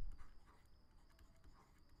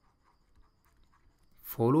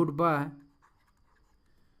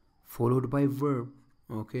by verb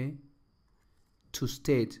okay to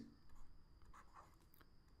state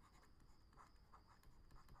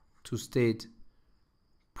to state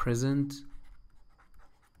present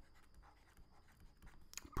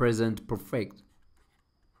perfect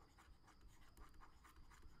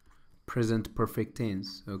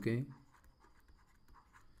tense, okay?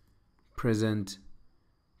 Present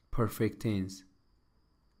perfect tense.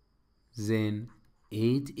 Then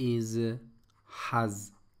it is has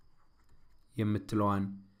የምትለዋን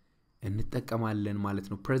እንጠቀማለን ማለት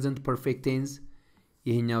ነው። present perfect tense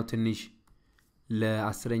ይሄኛው ትንሽ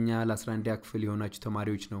ለ10ኛ ለ11ኛ ክፍል የሆናችሁ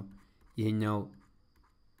ተማሪዎች ነው ይሄኛው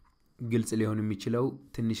ግልጽ ሊሆን የሚችለው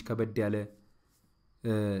ትንሽ ከበድ ያለ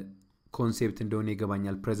ኮንሴፕት እንደሆነ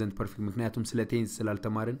ይገባኛል present perfect ምክንያቱም ስለ ቴንስ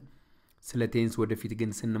ስላልተማርን ስለ ቴንስ ወደፊት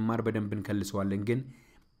ግን ስንማር በደንብ እንከልሰዋለን ግን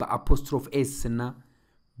በአፖስትሮፍ ኤስ እና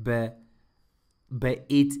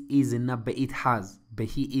በኢት ኢዝ እና በኢት ሃዝ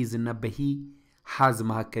በሂ ኢዝ እና በሂ ሃዝ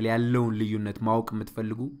መካከል ያለውን ልዩነት ማወቅ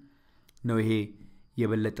የምትፈልጉ ነው ይሄ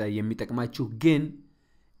የበለጠ የሚጠቅማችሁ ግን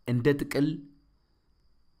እንደ ጥቅል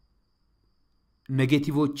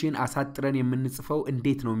ኔጌቲቮችን አሳጥረን የምንጽፈው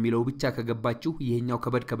እንዴት ነው የሚለው ብቻ ከገባችሁ ይሄኛው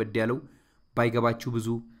ከበድ ያለው ባይገባችሁ ብዙ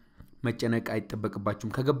መጨነቅ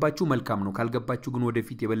አይተበቅባችሁም ከገባችሁ መልካም ነው ካልገባችሁ ግን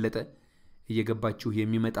ወደፊት የበለጠ እየገባችሁ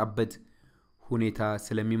የሚመጣበት ሁኔታ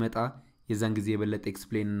ስለሚመጣ የዛን ጊዜ የበለጠ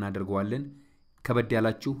ኤክስፕሌን እናደርገዋለን ከበድ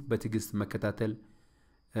ያላችሁ በትግስት መከታተል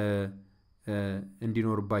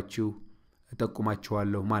እንዲኖርባችሁ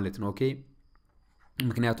ተጠቁማችኋለሁ ማለት ነው ኦኬ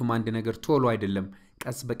ምክንያቱም አንድ ነገር ቶሎ አይደለም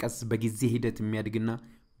ቀስ በቀስ በጊዜ ሂደት የሚያድግና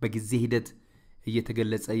በጊዜ ሂደት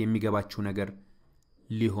እየተገለጸ የሚገባችሁ ነገር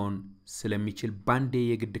ሊሆን ስለሚችል ባንዴ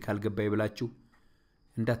የግድ ካልገባ ይብላችሁ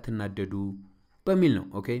እንዳትናደዱ በሚል ነው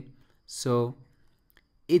ኦኬ so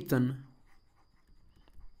eaten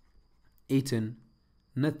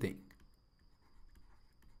nothing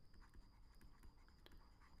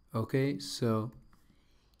okay so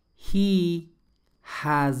he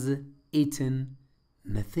has eaten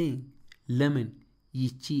nothing lemon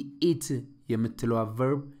ይቺ eat የምትለዋ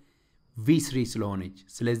verb v3 ስለሆነች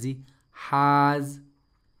ስለዚህ has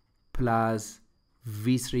plus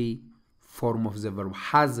v3 form of the verb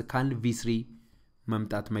has ካን v3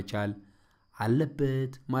 መምጣት መቻል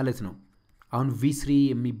አለበት ማለት ነው አሁን v3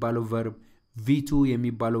 የሚባለው verb v2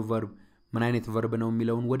 የሚባለው verb ምን አይነት verb ነው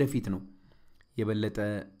የሚለውን ወደፊት ነው የበለጠ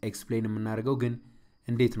ኤክስፕሌን የምናደርገው ግን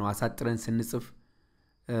እንዴት ነው አሳጥረን ስንጽፍ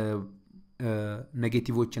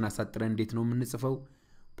ኔጌቲቮችን አሳጥረን እንዴት ነው የምንጽፈው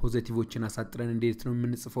ፖዚቲቮችን አሳጥረን እንዴት ነው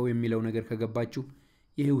የምንጽፈው የሚለው ነገር ከገባችሁ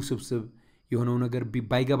ይሄው ስብስብ የሆነው ነገር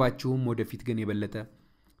ባይገባችሁም ወደፊት ግን የበለጠ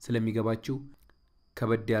ስለሚገባችሁ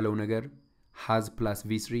ከበድ ያለው ነገር has plus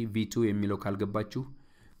v3 v2 የሚለው ካልገባችሁ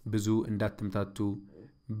ብዙ እንዳትምታቱ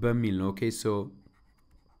በሚል ነው ኦኬ so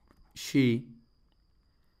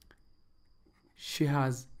she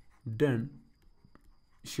has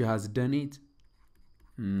done it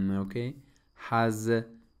okay has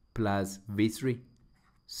plus v3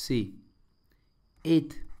 c it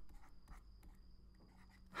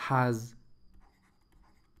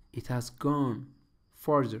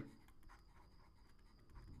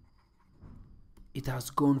has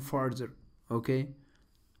gone further okay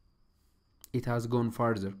it has gone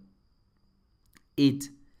further it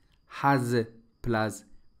has plus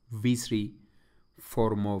v3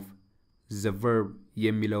 form of the verb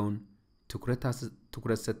የሚለውን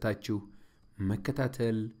ትኩረት ሰጣችሁ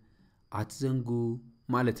መከታተል አትዘንጉ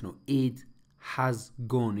ማለት ነው it has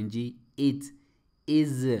gone እንጂ it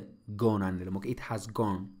is gone አንልም okay it has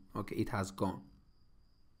gone okay it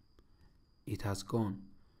has gone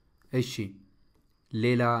እሺ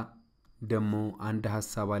ሌላ ደሞ አንድ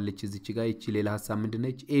ሐሳብ አለች እዚች ጋር እቺ ሌላ ሐሳብ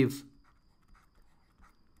ምንድነች if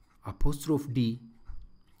apostrophe d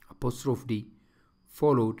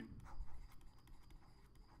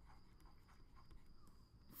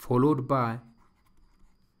followed by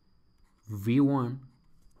v1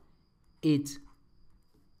 it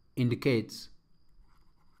indicates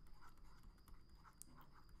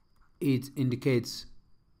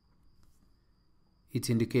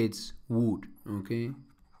would okay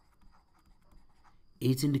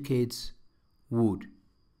it indicates would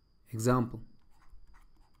example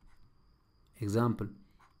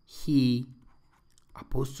he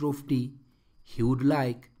apostrophe d he would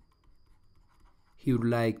like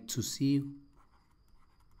to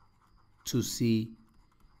see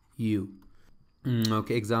you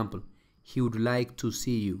okay example he would like to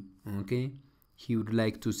see you okay he would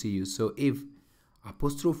like to see you so if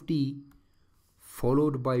apostrophe d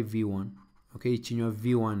followed by v1 okay ይችኛው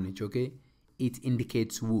v1 ነች okay it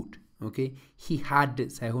indicates would okay he had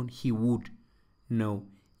ሳይሆን he would ነው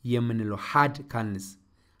የምንለው had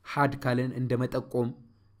ካለን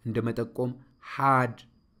እንደመጠቆም had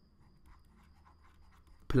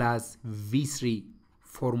plus v3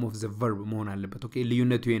 form of the verb መሆን አለበት ኦኬ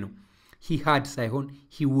ልዩነቱ ይሄ ነው he had ሳይሆን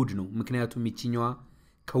he would ነው ምክንያቱም ይችኛዋ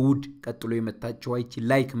ከwould ቀጥሎ የመጣችው አይቺ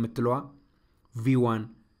like የምትለዋ v1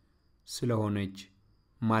 ስለሆነች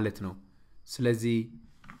ማለት ነው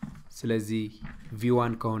ስለዚህ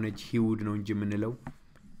v1 ከሆነች he would ነው እንጂ ምንለው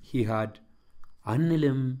he had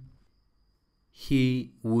አንልም he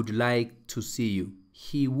would like to see you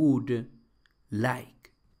he would like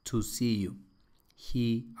to see you he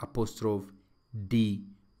apostrophe d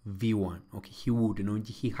v1 okay he would ነው እንጂ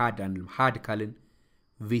he had አንልም had ካልን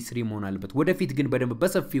v3 መሆን አለበት ወደፊት ግን በደንብ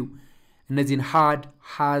በሰፊው እነዚህን had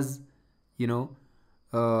has you know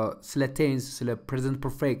ስለ tense ስለ present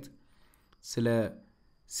perfect ስለ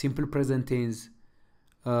simple present tense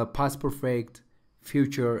past perfect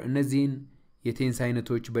future እነዚህን የቴንስ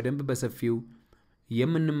አይነቶች በደንብ በሰፊው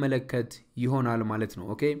የምንመለከት ይሆናል ማለት ነው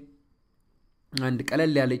ኦኬ አንድ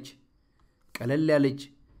ቀለል ያለች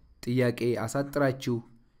ጥያቄ አሳጥራችሁ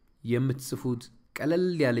የምትጽፉት ቀለል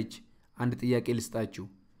ያለች አንድ ጥያቄ ልስጣችሁ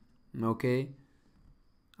ኦኬ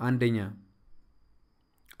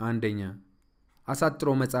አንደኛ አሳጥሮ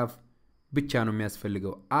መጻፍ ብቻ ነው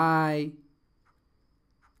የሚያስፈልገው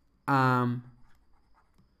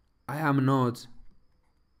I am not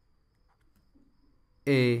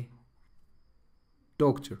a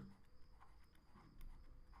doctor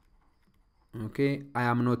okay I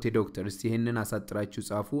am not a doctor እስቲ ይሄንን አሳጥራችሁ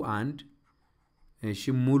ጻፉ አንድ እሺ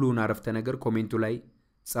ሙሉን አረፍተ ነገር ኮሜንቱ ላይ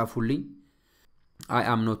ጻፉልኝ I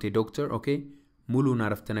am not a doctor okay ሙሉን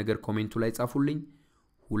አረፍተ ነገር ኮሜንቱ ላይ ጻፉልኝ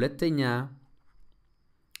ሁለተኛ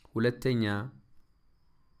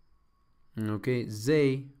okay they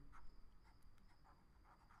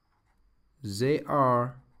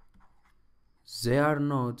are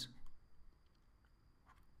not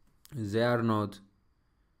they are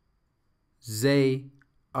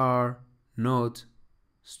not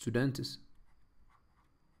students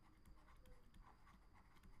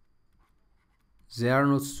they are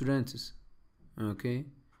not students okay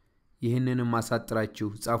ይሄንንም ማሳጥራችሁ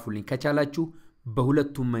ጻፉልኝ ከቻላችሁ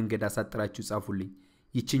በሁለቱም መንገድ አሳጥራችሁ ጻፉልኝ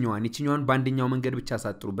ይችኛዋን በአንደኛው መንገድ ብቻ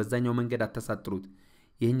አሳጥሩ በዛኛው መንገድ አታሳጥሩት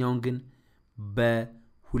ይሄኛውን ግን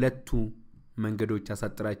በሁለቱ መንገዶች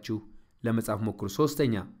አሳጥራችሁ ለመጻፍ ሞክሩ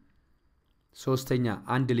ሶስተኛ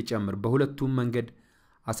አንድ ልጨምር በሁለቱም መንገድ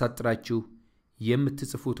አሳጥራችሁ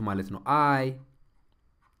የምትጽፉት ማለት ነው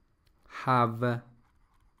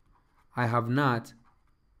I have not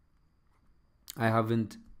I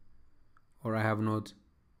haven't or I have not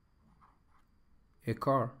a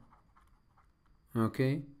car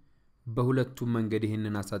okay በሁለቱም መንገድ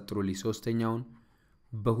ይሄንን አሳጥሩልኝ ሶስተኛውን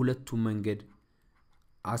በሁለቱም መንገድ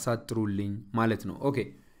አሳጥሩልኝ ማለት ነው ኦኬ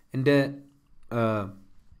እንደ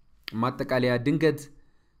ማጠቃለያ ድንገት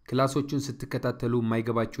ክላሶቹን ስትከታተሉ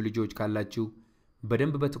ማይገባችሁ ልጆች ካላችሁ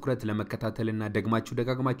በደንብ በትኩረት ለመከታተልና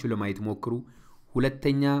ደጋግማችሁ ለማየት ሞክሩ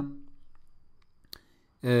ሁለተኛ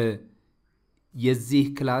የዚህ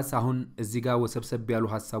ክላስ አሁን እዚህ ጋር ወሰብሰብ ያሉ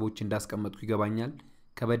ሐሳቦች እንዳስቀመጥኩ ይገባኛል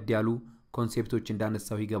ከበድ ያሉ ኮንሴፕቶች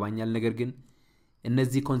እንዳነሳው ይገባኛል ነገር ግን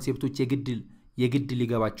እነዚህ ኮንሴፕቶች የግድ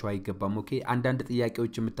ሊገባችሁ አይገባም ኦኬ አንዳንድ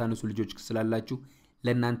ጥያቄዎች የምታነሱ ልጆች ስላላችሁ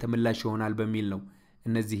ለእናንተ ምላሽ ይሆናል በሚል ነው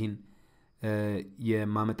እነዚህን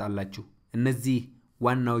የማመጣላችሁ እነዚህ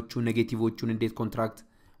ዋናዎቹ ኔጌቲቮቹን እንዴት ኮንትራክት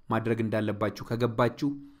ማድረግ እንዳለባችሁ ከገባችሁ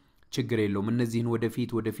ችግር የለውም እነዚህን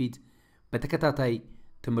ወደፊት በተከታታይ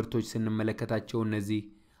ትምህርቶች ስንመለከታቸው እነዚህ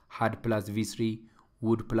had plus v3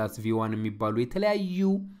 would plus v1 የሚባሉ የተለያዩ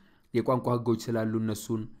የቋንቋ ህጎች ስላሉ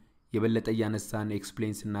እነሱን የበለጠ ያነሳን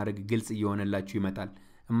ኤክስፕሌን ስናደርግ ግልጽ እየሆነላችሁ ይመጣል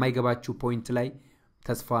የማይገባችሁ ፖይንት ላይ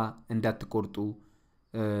ተስፋ እንዳትቆርጡ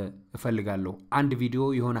እፈልጋለሁ አንድ ቪዲዮ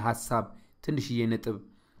የሆነ ሐሳብ ትንሽዬ ነጥብ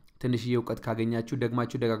ትንሽዬ ዕውቀት ካገኛችሁ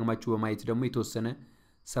ደጋግማችሁ በማየት ደግሞ የተወሰነ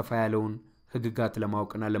ሰፋ ያለውን ህግጋት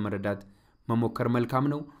ለማወቅና ለመረዳት መሞከር መልካም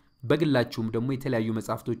ነው በግላችሁም ደግሞ የተለያዩ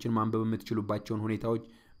መጻፍቶችን ማንበብ የምትችሉባቸውን ሁኔታዎች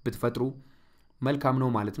ብትፈጥሩ መልካም ነው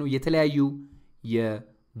ማለት ነው የተለያዩ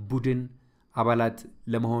የቡድን አባላት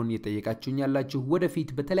ለመሆን የጠየቃችሁኝ ያላችሁ ወደፊት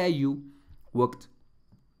በተለያዩ ወቅት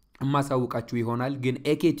ማሳውቃችሁ ይሆናል ግን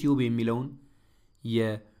ኤኬቲዩብ የሚለውን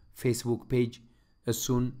የፌስቡክ ፔጅ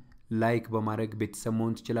እሱን ላይክ በማድረግ ቤተሰብ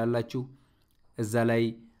መሆን ትችላላችሁ እዛ ላይ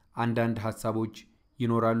አንዳንድ ሐሳቦች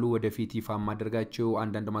ይኖራሉ ወደፊት ይፋ ማድረጋቸው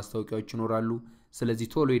አንዳንድ ማስታወቂያዎች ይኖራሉ ስለዚህ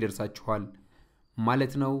ቶሎ ይደርሳችኋል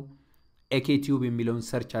ማለት ነው ኤኬቲዩብ የሚለውን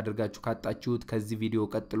ሰርች አድርጋችሁ ካጣችሁት ከዚህ ቪዲዮ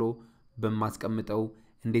ቀጥሎ በማስቀምጠው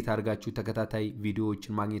እንዴት አድርጋችሁ ተከታታይ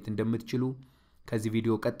ቪዲዮዎችን ማግኘት እንደምትችሉ ከዚህ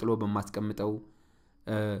ቪዲዮ ቀጥሎ በማስቀምጠው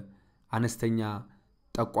አነስተኛ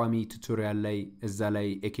ጠቋሚ ቱቶሪያል ላይ እዛ ላይ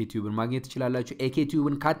ኤኬቲዩብን ማግኘት ትችላላችሁ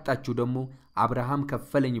ኤኬቲዩብን ካጣችሁ ደግሞ አብርሃም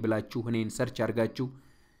ከፈለኝ ብላችሁ እኔን ሰርች አድርጋችሁ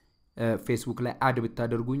ፌስቡክ ላይ አድ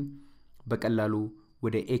ብታደርጉኝ በቀላሉ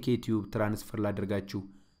ወደ ኤኬቲዩብ ትራንስፈር ላደርጋችሁ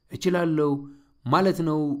እችላለሁ ማለት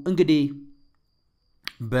ነው እንግዲህ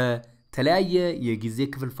በተለያየ የጊዜ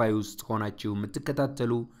ክፍልፋይ ውስጥ ሆናችሁ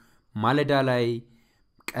የምትከታተሉ ማለዳ ላይ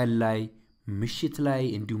ቀን ላይ ምሽት ላይ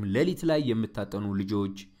እንዲሁም ሌሊት ላይ የምታጠኑ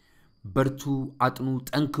ልጆች በርቱ አጥኑ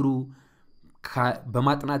ጠንክሩ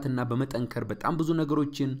በማጥናትና በመጠንከር በጣም ብዙ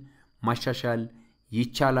ነገሮችን ማሻሻል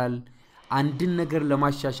ይቻላል አንድን ነገር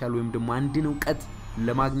ለማሻሻል ወይም ደግሞ አንድን ዕውቀት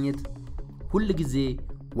ለማግኘት ሁሉ ጊዜ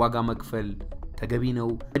ዋጋ መክፈል ተገቢ ነው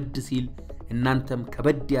እድ ሲል እናንተም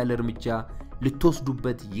ከበድ ያለ እርምጃ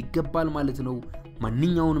ልትወስዱበት ይገባል ማለት ነው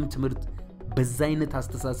ማንኛውንም ትምህርት በዛ አይነት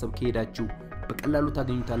አስተሳሰብ ከሄዳችሁ በቀላሉ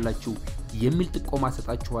ታገኙታላችሁ የሚል ጥቆማ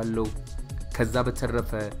ሰጣችኋለሁ ከዛ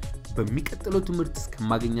በተረፈ በሚቀጥለው ትምህርት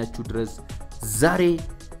እስከማገኛችሁ ድረስ ዛሬ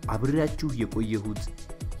አብሬያችሁ የቆየሁት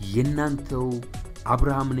የናንተው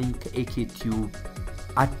አብርሃም ነኝ ከኤኬቲዩብ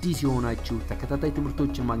አዲስ የሆናችሁ ተከታታይ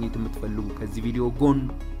ትምህርቶችን ማግኘት የምትፈልጉ ከዚህ ቪዲዮ ጎን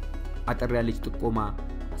አጠር ያለች ጥቆማ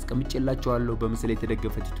አስቀምጬላችኋለሁ በምስል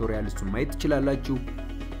የተደገፈ ቱቶሪያል እሱን ማየት ትችላላችሁ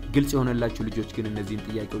ግልጽ የሆነላችሁ ልጆች ግን እነዚህን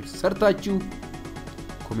ጥያቄዎች ሰርታችሁ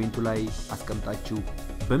ኮሜንቱ ላይ አስቀምጣችሁ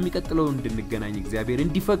በሚቀጥለው እንድንገናኝ እግዚአብሔር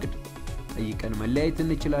እንዲፈቅድ ጠይቀን መለያየት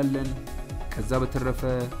እንችላለን ከዛ በተረፈ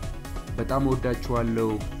በጣም ወዳችኋለሁ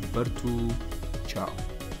በርቱ ቻው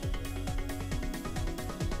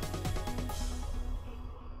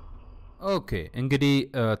ኦኬ እንግዲህ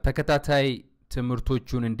ተከታታይ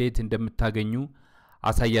ትምህርቶቹን እንዴት እንደምታገኙ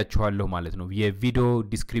አሳያችኋለሁ ማለት ነው የቪዲዮ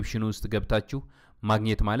ዲስክሪፕሽን ውስጥ ገብታችሁ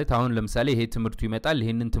ማግኘት ማለት አሁን ለምሳሌ ይሄ ትምህርቱ ይመጣል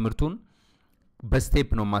ይሄንን ትምህርቱን በስቴፕ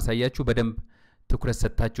ነው ማሳያችሁ በደንብ ትኩረት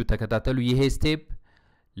ሰጣችሁ ተከታተሉ ይሄ ስቴፕ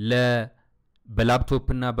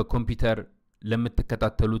በላፕቶፕና በኮምፒውተር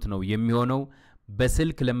ለምትከታተሉት ነው የሚሆነው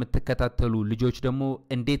በስልክ ለምትከታተሉ ልጆች ደግሞ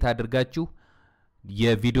እንዴት አድርጋችሁ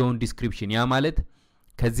የቪዲዮውን ዲስክሪፕሽን ያ ማለት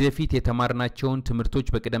ከዚህ በፊት የተማርናቸውን ትምህርቶች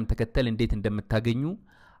በቅደም ተከተል እንዴት እንደምታገኙ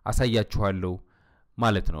አሳያችኋለሁ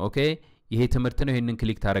ማለት ነው ኦኬ ይሄ ትምህርት ነው ይሄንን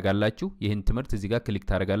ክሊክ ታደርጋላችሁ ይሄን ትምህርት እዚህ ጋር ክሊክ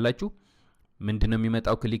ታደርጋላችሁ ምንድነው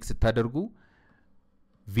የሚመጣው ክሊክ ስታደርጉ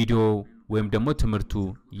ቪዲዮ ወይም ደግሞ ትምህርቱ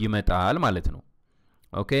ይመጣል ማለት ነው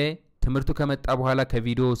ኦኬ ትምህርቱ ከመጣ በኋላ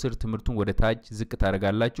ከቪዲዮ ስር ትምህርቱን ወደ ታች ዝቅ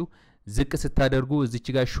ታደርጋላችሁ ዝቅ ስታደርጉ እዚች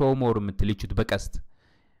ጋር ሾው ሞር የምትልቹት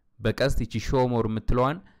በቀስት እቺ ሾው ሞር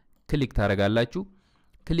የምትለዋን ክሊክ ታደርጋላችሁ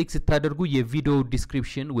ክሊክ ስታደርጉ የቪዲዮ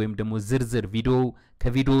ዲስክሪፕሽን ወይም ደግሞ ዝርዝር ቪዲዮ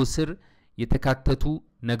ከቪዲዮ ስር የተካተቱ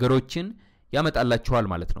ነገሮችን ያመጣላችኋል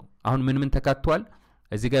ማለት ነው አሁን ምን ተካቷል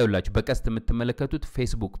እዚህ ጋር ይውላችሁ በቀስት የምትመለከቱት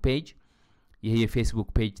ፌስቡክ ፔጅ ይሄ የፌስቡክ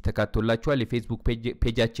ፔጅ ተካቶላችኋል የፌስቡክ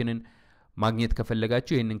ፔጃችንን ማግኘት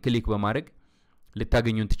ከፈለጋችሁ ይሄንን ክሊክ በማድረግ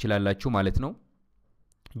ልታገኙን ትችላላችሁ ማለት ነው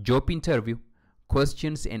ጆብ ኢንተርቪው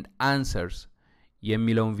questions and answers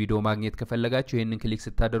የሚለውን ቪዲዮ ማግኘት ከፈለጋችሁ ይሄንን ክሊክ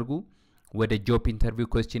ስታደርጉ ወደ ጆብ ኢንተርቪው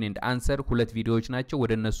question and answer ሁለት ቪዲዮዎች ናቸው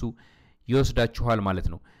ወደ እነሱ ይወስዳችኋል ማለት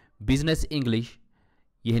ነው ቢዝነስ እንግሊሽ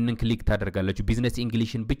ይሄንን ክሊክ ታደርጋላችሁ ቢዝነስ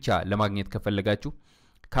እንግሊሽን ብቻ ለማግኘት ከፈለጋችሁ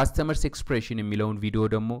customer's expression የሚለውን ቪዲዮ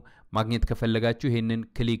ደግሞ ማግኘት ከፈለጋችሁ ይሄንን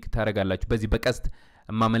ክሊክ ታደርጋላችሁ በዚህ በቀስት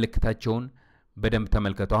ማመለከታቸውን በደንብ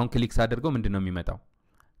ተመልከቱ አሁን ክሊክ ሳደርገው ምንድነው የሚመጣው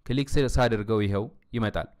ክሊክ ሳደርገው ይሄው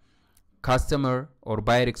ይመጣል customer or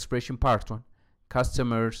buyer expression part 1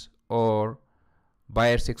 customers or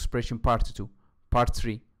buyers expression part 2 part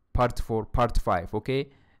 3 part 4 part 5 ኦኬ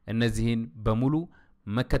እነዚህን በሙሉ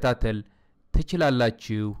መከታተል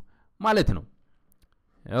ትችላላችሁ ማለት ነው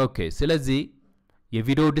ኦኬ ስለዚህ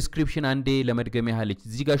የቪዲዮ ዲስክሪፕሽን አንዴ ለመድገም ያህልች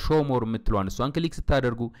እዚህ ጋር ሾው ሞር የምትሏን እሷን ክሊክ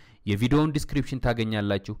ስታደርጉ የቪዲዮውን ዲስክሪፕሽን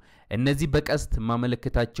ታገኛላችሁ እነዚህ በቀስት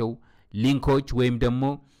ማመለከታቸው ሊንኮች ወይም ደግሞ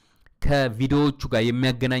ከቪዲዮዎቹ ጋር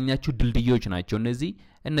የሚያገናኛችሁ ድልድዮች ናቸው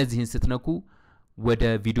እነዚህን ስትነኩ ወደ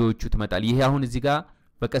ቪዲዮዎቹ ትመጣል ይሄ አሁን እዚህ ጋር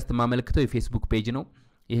በቀስት ማመለከተው የፌስቡክ ፔጅ ነው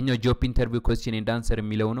ይሄኛው ጆብ ኢንተርቪው question and answer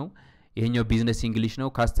የሚለው ነው ይሄኛው ቢዝነስ እንግሊሽ ነው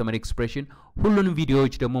customer expression ሁሉንም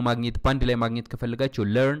ቪዲዮዎች ደግሞ ማግኘት ባንድ ላይ ማግኘት ከፈለጋችሁ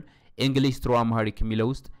learn English through Amharic የሚለው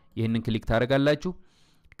ውስጥ ይሄንን ክሊክ ታደርጋላችሁ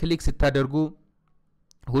ክሊክ ስታደርጉ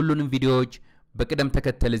ሁሉንም ቪዲዮዎች በቅደም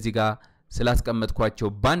ተከተል እዚህ ጋር ስላስቀመጥኳቸው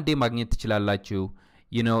ባንዴ ማግኘት ትችላላችሁ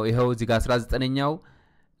ይሄው እዚህ ጋር 19ኛው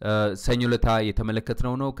ሰኞለታ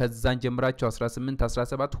የተመለከትነው ነው ከዛን ጀምራችሁ 18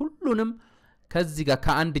 17 ሁሉንም ከዚህ ጋር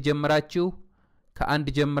ከአንድ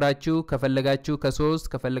ጀምራችሁ ከፈለጋችሁ ከ3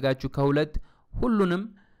 ከፈለጋችሁ ከ2 ሁሉንም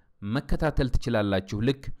መከታተል ትችላላችሁ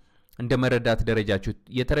ልክ እንደ መረዳት ደረጃችሁ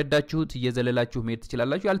የተረዳችሁት እየዘለላችሁ መሄድ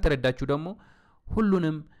ትችላላችሁ ያልተረዳችሁ ደግሞ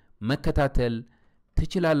ሁሉንም መከታተል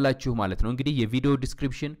ትችላላችሁ ማለት ነው እንግዲህ የቪዲዮ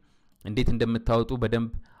ዲስክሪፕሽን እንዴት እንደምታወጡ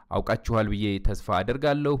በደንብ አውቃችኋል ብዬ ተስፋ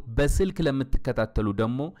አደርጋለሁ በስልክ ለምትከታተሉ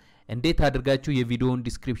ደግሞ እንዴት አድርጋችሁ የቪዲዮውን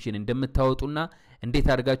ዲስክሪፕሽን እንደምታወጡና እንዴት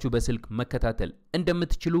አድርጋችሁ በስልክ መከታተል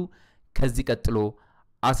እንደምትችሉ ከዚህ ቀጥሎ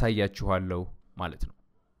አሳያችኋለሁ ማለት ነው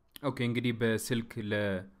ኦኬ እንግዲህ በስልክ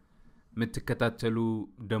ለምትከታተሉ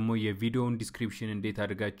ደግሞ የቪዲዮውን ዲስክሪፕሽን እንዴት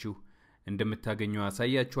አድርጋችሁ እንደምታገኙ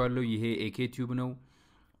አሳያችኋለሁ ይሄ ኤኬቲዩብ ነው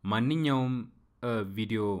ማንኛውም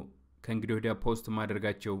ቪዲዮ ከእንግዲህ ወዲያ ፖስት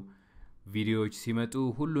ማድረጋቸው ቪዲዮዎች ሲመጡ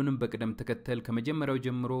ሁሉንም በቅደም ተከተል ከመጀመሪያው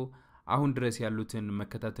ጀምሮ አሁን ድረስ ያሉትን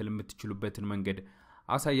መከታተል የምትችሉበትን መንገድ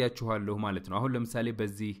አሳያችኋለሁ ማለት ነው አሁን ለምሳሌ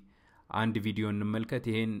በዚህ አንድ ቪዲዮ እንመልከት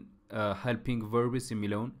ይሄን helping verbs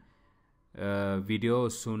የሚለውን ቪዲዮ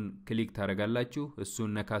እሱን ክሊክ ታደርጋላችሁ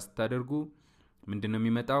እሱን ነካ ስታደርጉ ምንድነው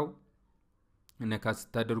የሚመጣው ነካ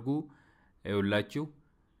ስታደርጉ አይውላችሁ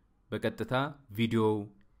በቀጥታ ቪዲዮ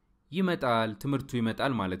ይመጣል ትምህርቱ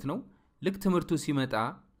ይመጣል ማለት ነው ልክ ትምህርቱ ሲመጣ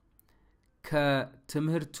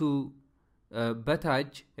ከትምህርቱ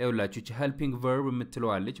በታች አይውላችሁ helping verb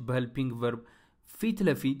የምትለዋለች በhelping verb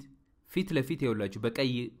ፊት ለፊት አይውላችሁ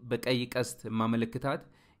በቀይ ቀስት ማመለክታት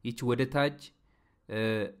ይች ወደ ታች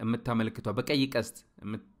የምታመለክቷ በቀይ ቀስት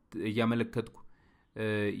ያመለከትኩ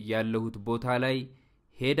ያለሁት ቦታ ላይ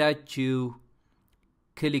ሄዳችሁ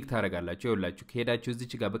ክሊክ ታረጋላችሁ አይውላችሁ ሄዳችሁ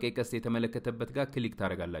እዚች ጋር በቀይ ቀስት የተመለከተበት ጋር ክሊክ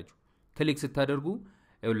ታረጋላችሁ ክሊክ ስታደርጉ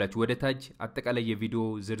አይውላችሁ ወደ ታች አጠቃላይ የቪዲዮ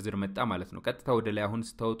ዝርዝር መጣ ማለት ነው ቀጥታ ወደ ላይ አሁን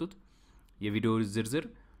ስታወጡት የቪዲዮ ዝርዝር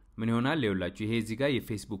ምን ይሆናል አይውላችሁ ይሄ እዚህ ጋር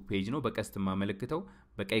የፌስቡክ ፔጅ ነው በቀስት ማመለክተው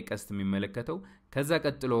በቀይ ቀስት የሚመለከተው ከዛ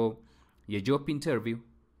ቀጥሎ የጆብ ኢንተርቪው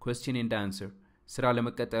question and answer ስራ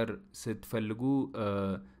ለመቀጠር ስትፈልጉ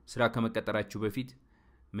ስራ ከመቀጠራችሁ በፊት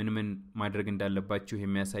ምን ማድረግ እንዳለባችሁ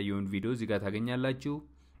የሚያሳየውን ቪዲዮ እዚህ ጋር ታገኛላችሁ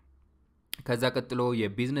ከዛ ቀጥሎ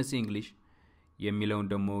የቢዝነስ እንግሊሽ የሚለውን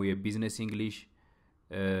ደግሞ የቢዝነስ እንግሊሽ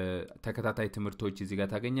ተከታታይ ትምህርቶች እዚህ ጋር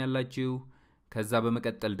ታገኛላችሁ ከዛ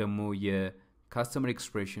በመቀጠል ደግሞ የካስተመር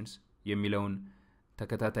ኤክስፕሬሽንስ የሚለውን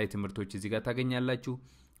ተከታታይ ትምህርቶች እዚህ ጋር ታገኛላችሁ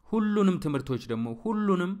ሁሉንም ትምህርቶች ደግሞ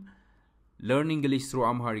ሁሉንም learn english through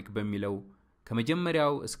amharic በሚለው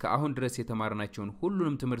ከመጀመሪያው እስከ አሁን ድረስ የተማርናቸውን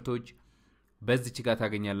ሁሉንም ትምህርቶች በዚች ጋር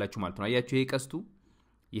ታገኛላችሁ ማለት ነው አያችሁ ይሄ ቀስቱ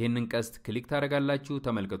ይሄንን ቀስት ክሊክ ታረጋላችሁ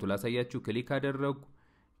ተመልከቱ ላሳያችሁ ክሊክ አደረጉ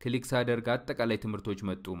ክሊክ ሳደርግ አጠቃላይ ትምህርቶች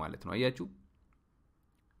መጡ ማለት ነው አያችሁ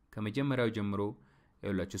ከመጀመሪያው ጀምሮ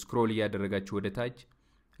ይኸውላችሁ ስክሮል ያደረጋችሁ ወደ ታች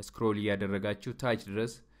ስክሮል ያደረጋችሁ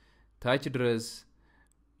ታች ድረስ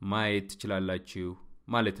ማየት ትችላላችሁ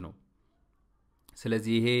ማለት ነው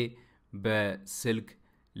ስለዚህ ይሄ በስልክ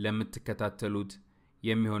ለምትከታተሉት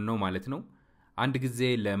የሚሆን ነው ማለት ነው አንድ ጊዜ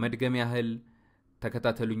ለመድገም ያህል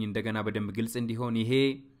ተከታተሉኝ እንደገና በደንብ ግልጽ እንዲሆን ይሄ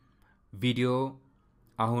ቪዲዮ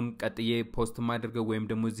አሁን ቀጥዬ ፖስት ማድረገው ወይም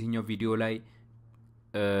ደግሞ እዚህኛው ቪዲዮ ላይ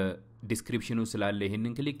ዲስክሪፕሽኑ ስላለ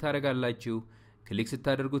ይሄንን ክሊክ ታረጋላችሁ ክሊክ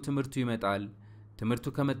ስታደርጉ ትምህርቱ ይመጣል ትምህርቱ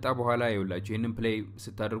ከመጣ በኋላ ይውላችሁ ይሄንን ፕሌይ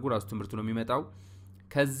ስታደርጉ ራሱ ትምህርቱ ነው የሚመጣው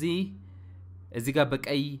ከዚህ እዚህ ጋር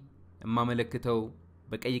በቀይ ማመለክተው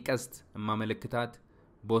በቀይ ቀስት ማመለክታት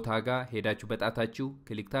ቦታ ጋር ሄዳችሁ በጣታችሁ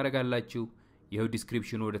ክሊክ ታረጋላችሁ ይሄው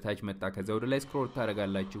ዲስክሪፕሽኑ ወደ ታች መጣ ከዛ ወደ ላይ ስክሮል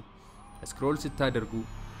ታረጋላችሁ ስክሮል ስታደርጉ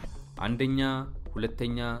አንደኛ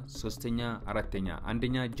ሁለተኛ ሶስተኛ አራተኛ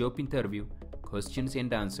አንደኛ ጆብ ኢንተርቪው questions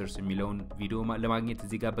and answers የሚለውን ቪዲዮ ለማግኘት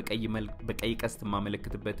እዚህ ጋር በቀይ ቀስት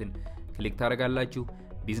ማመለክትበትን ክሊክ ታረጋላችሁ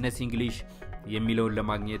ቢዝነስ እንግሊሽ የሚለውን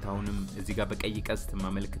ለማግኘት አሁንም እዚህ ጋር በቀይ ቀስት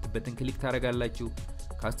ማመለክትበትን ክሊክ ታረጋላችሁ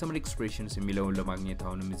customer expressions የሚለውን ለማግኘት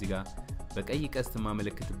አሁንም እዚህ ጋር በቀይ ቀስት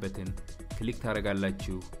ማመለክትበትን ክሊክ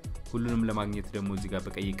ታረጋላችሁ ሁሉንም ለማግኘት ደግሞ እዚህ ጋር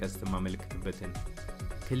በቀይ ቀስት ማመለክትበትን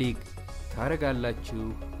ክሊክ ታረጋላችሁ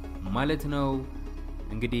ማለት ነው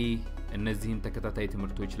እንግዲህ እነዚህን ተከታታይ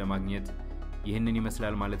ትምህርቶች ለማግኘት ይሄንን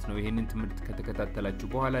ይመስላል ማለት ነው ይሄንን ትምህርት ከተከታተላችሁ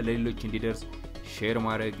በኋላ ለሌሎች እንዲደርስ ሼር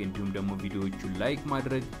ማድረግ እንዲሁም ደግሞ ቪዲዮዎቹን ላይክ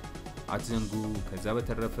ማድረግ አትዘንጉ ከዛ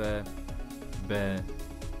በተረፈ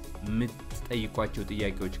በምትጠይቋቸው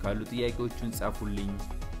ጥያቄዎች ካሉ ጥያቄዎቹን ጻፉልኝ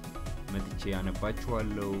መጥቼ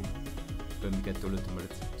አነባችኋለሁ በሚቀጥለው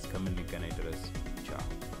ትምህርት እስከምንገናኝ ድረስ ቻው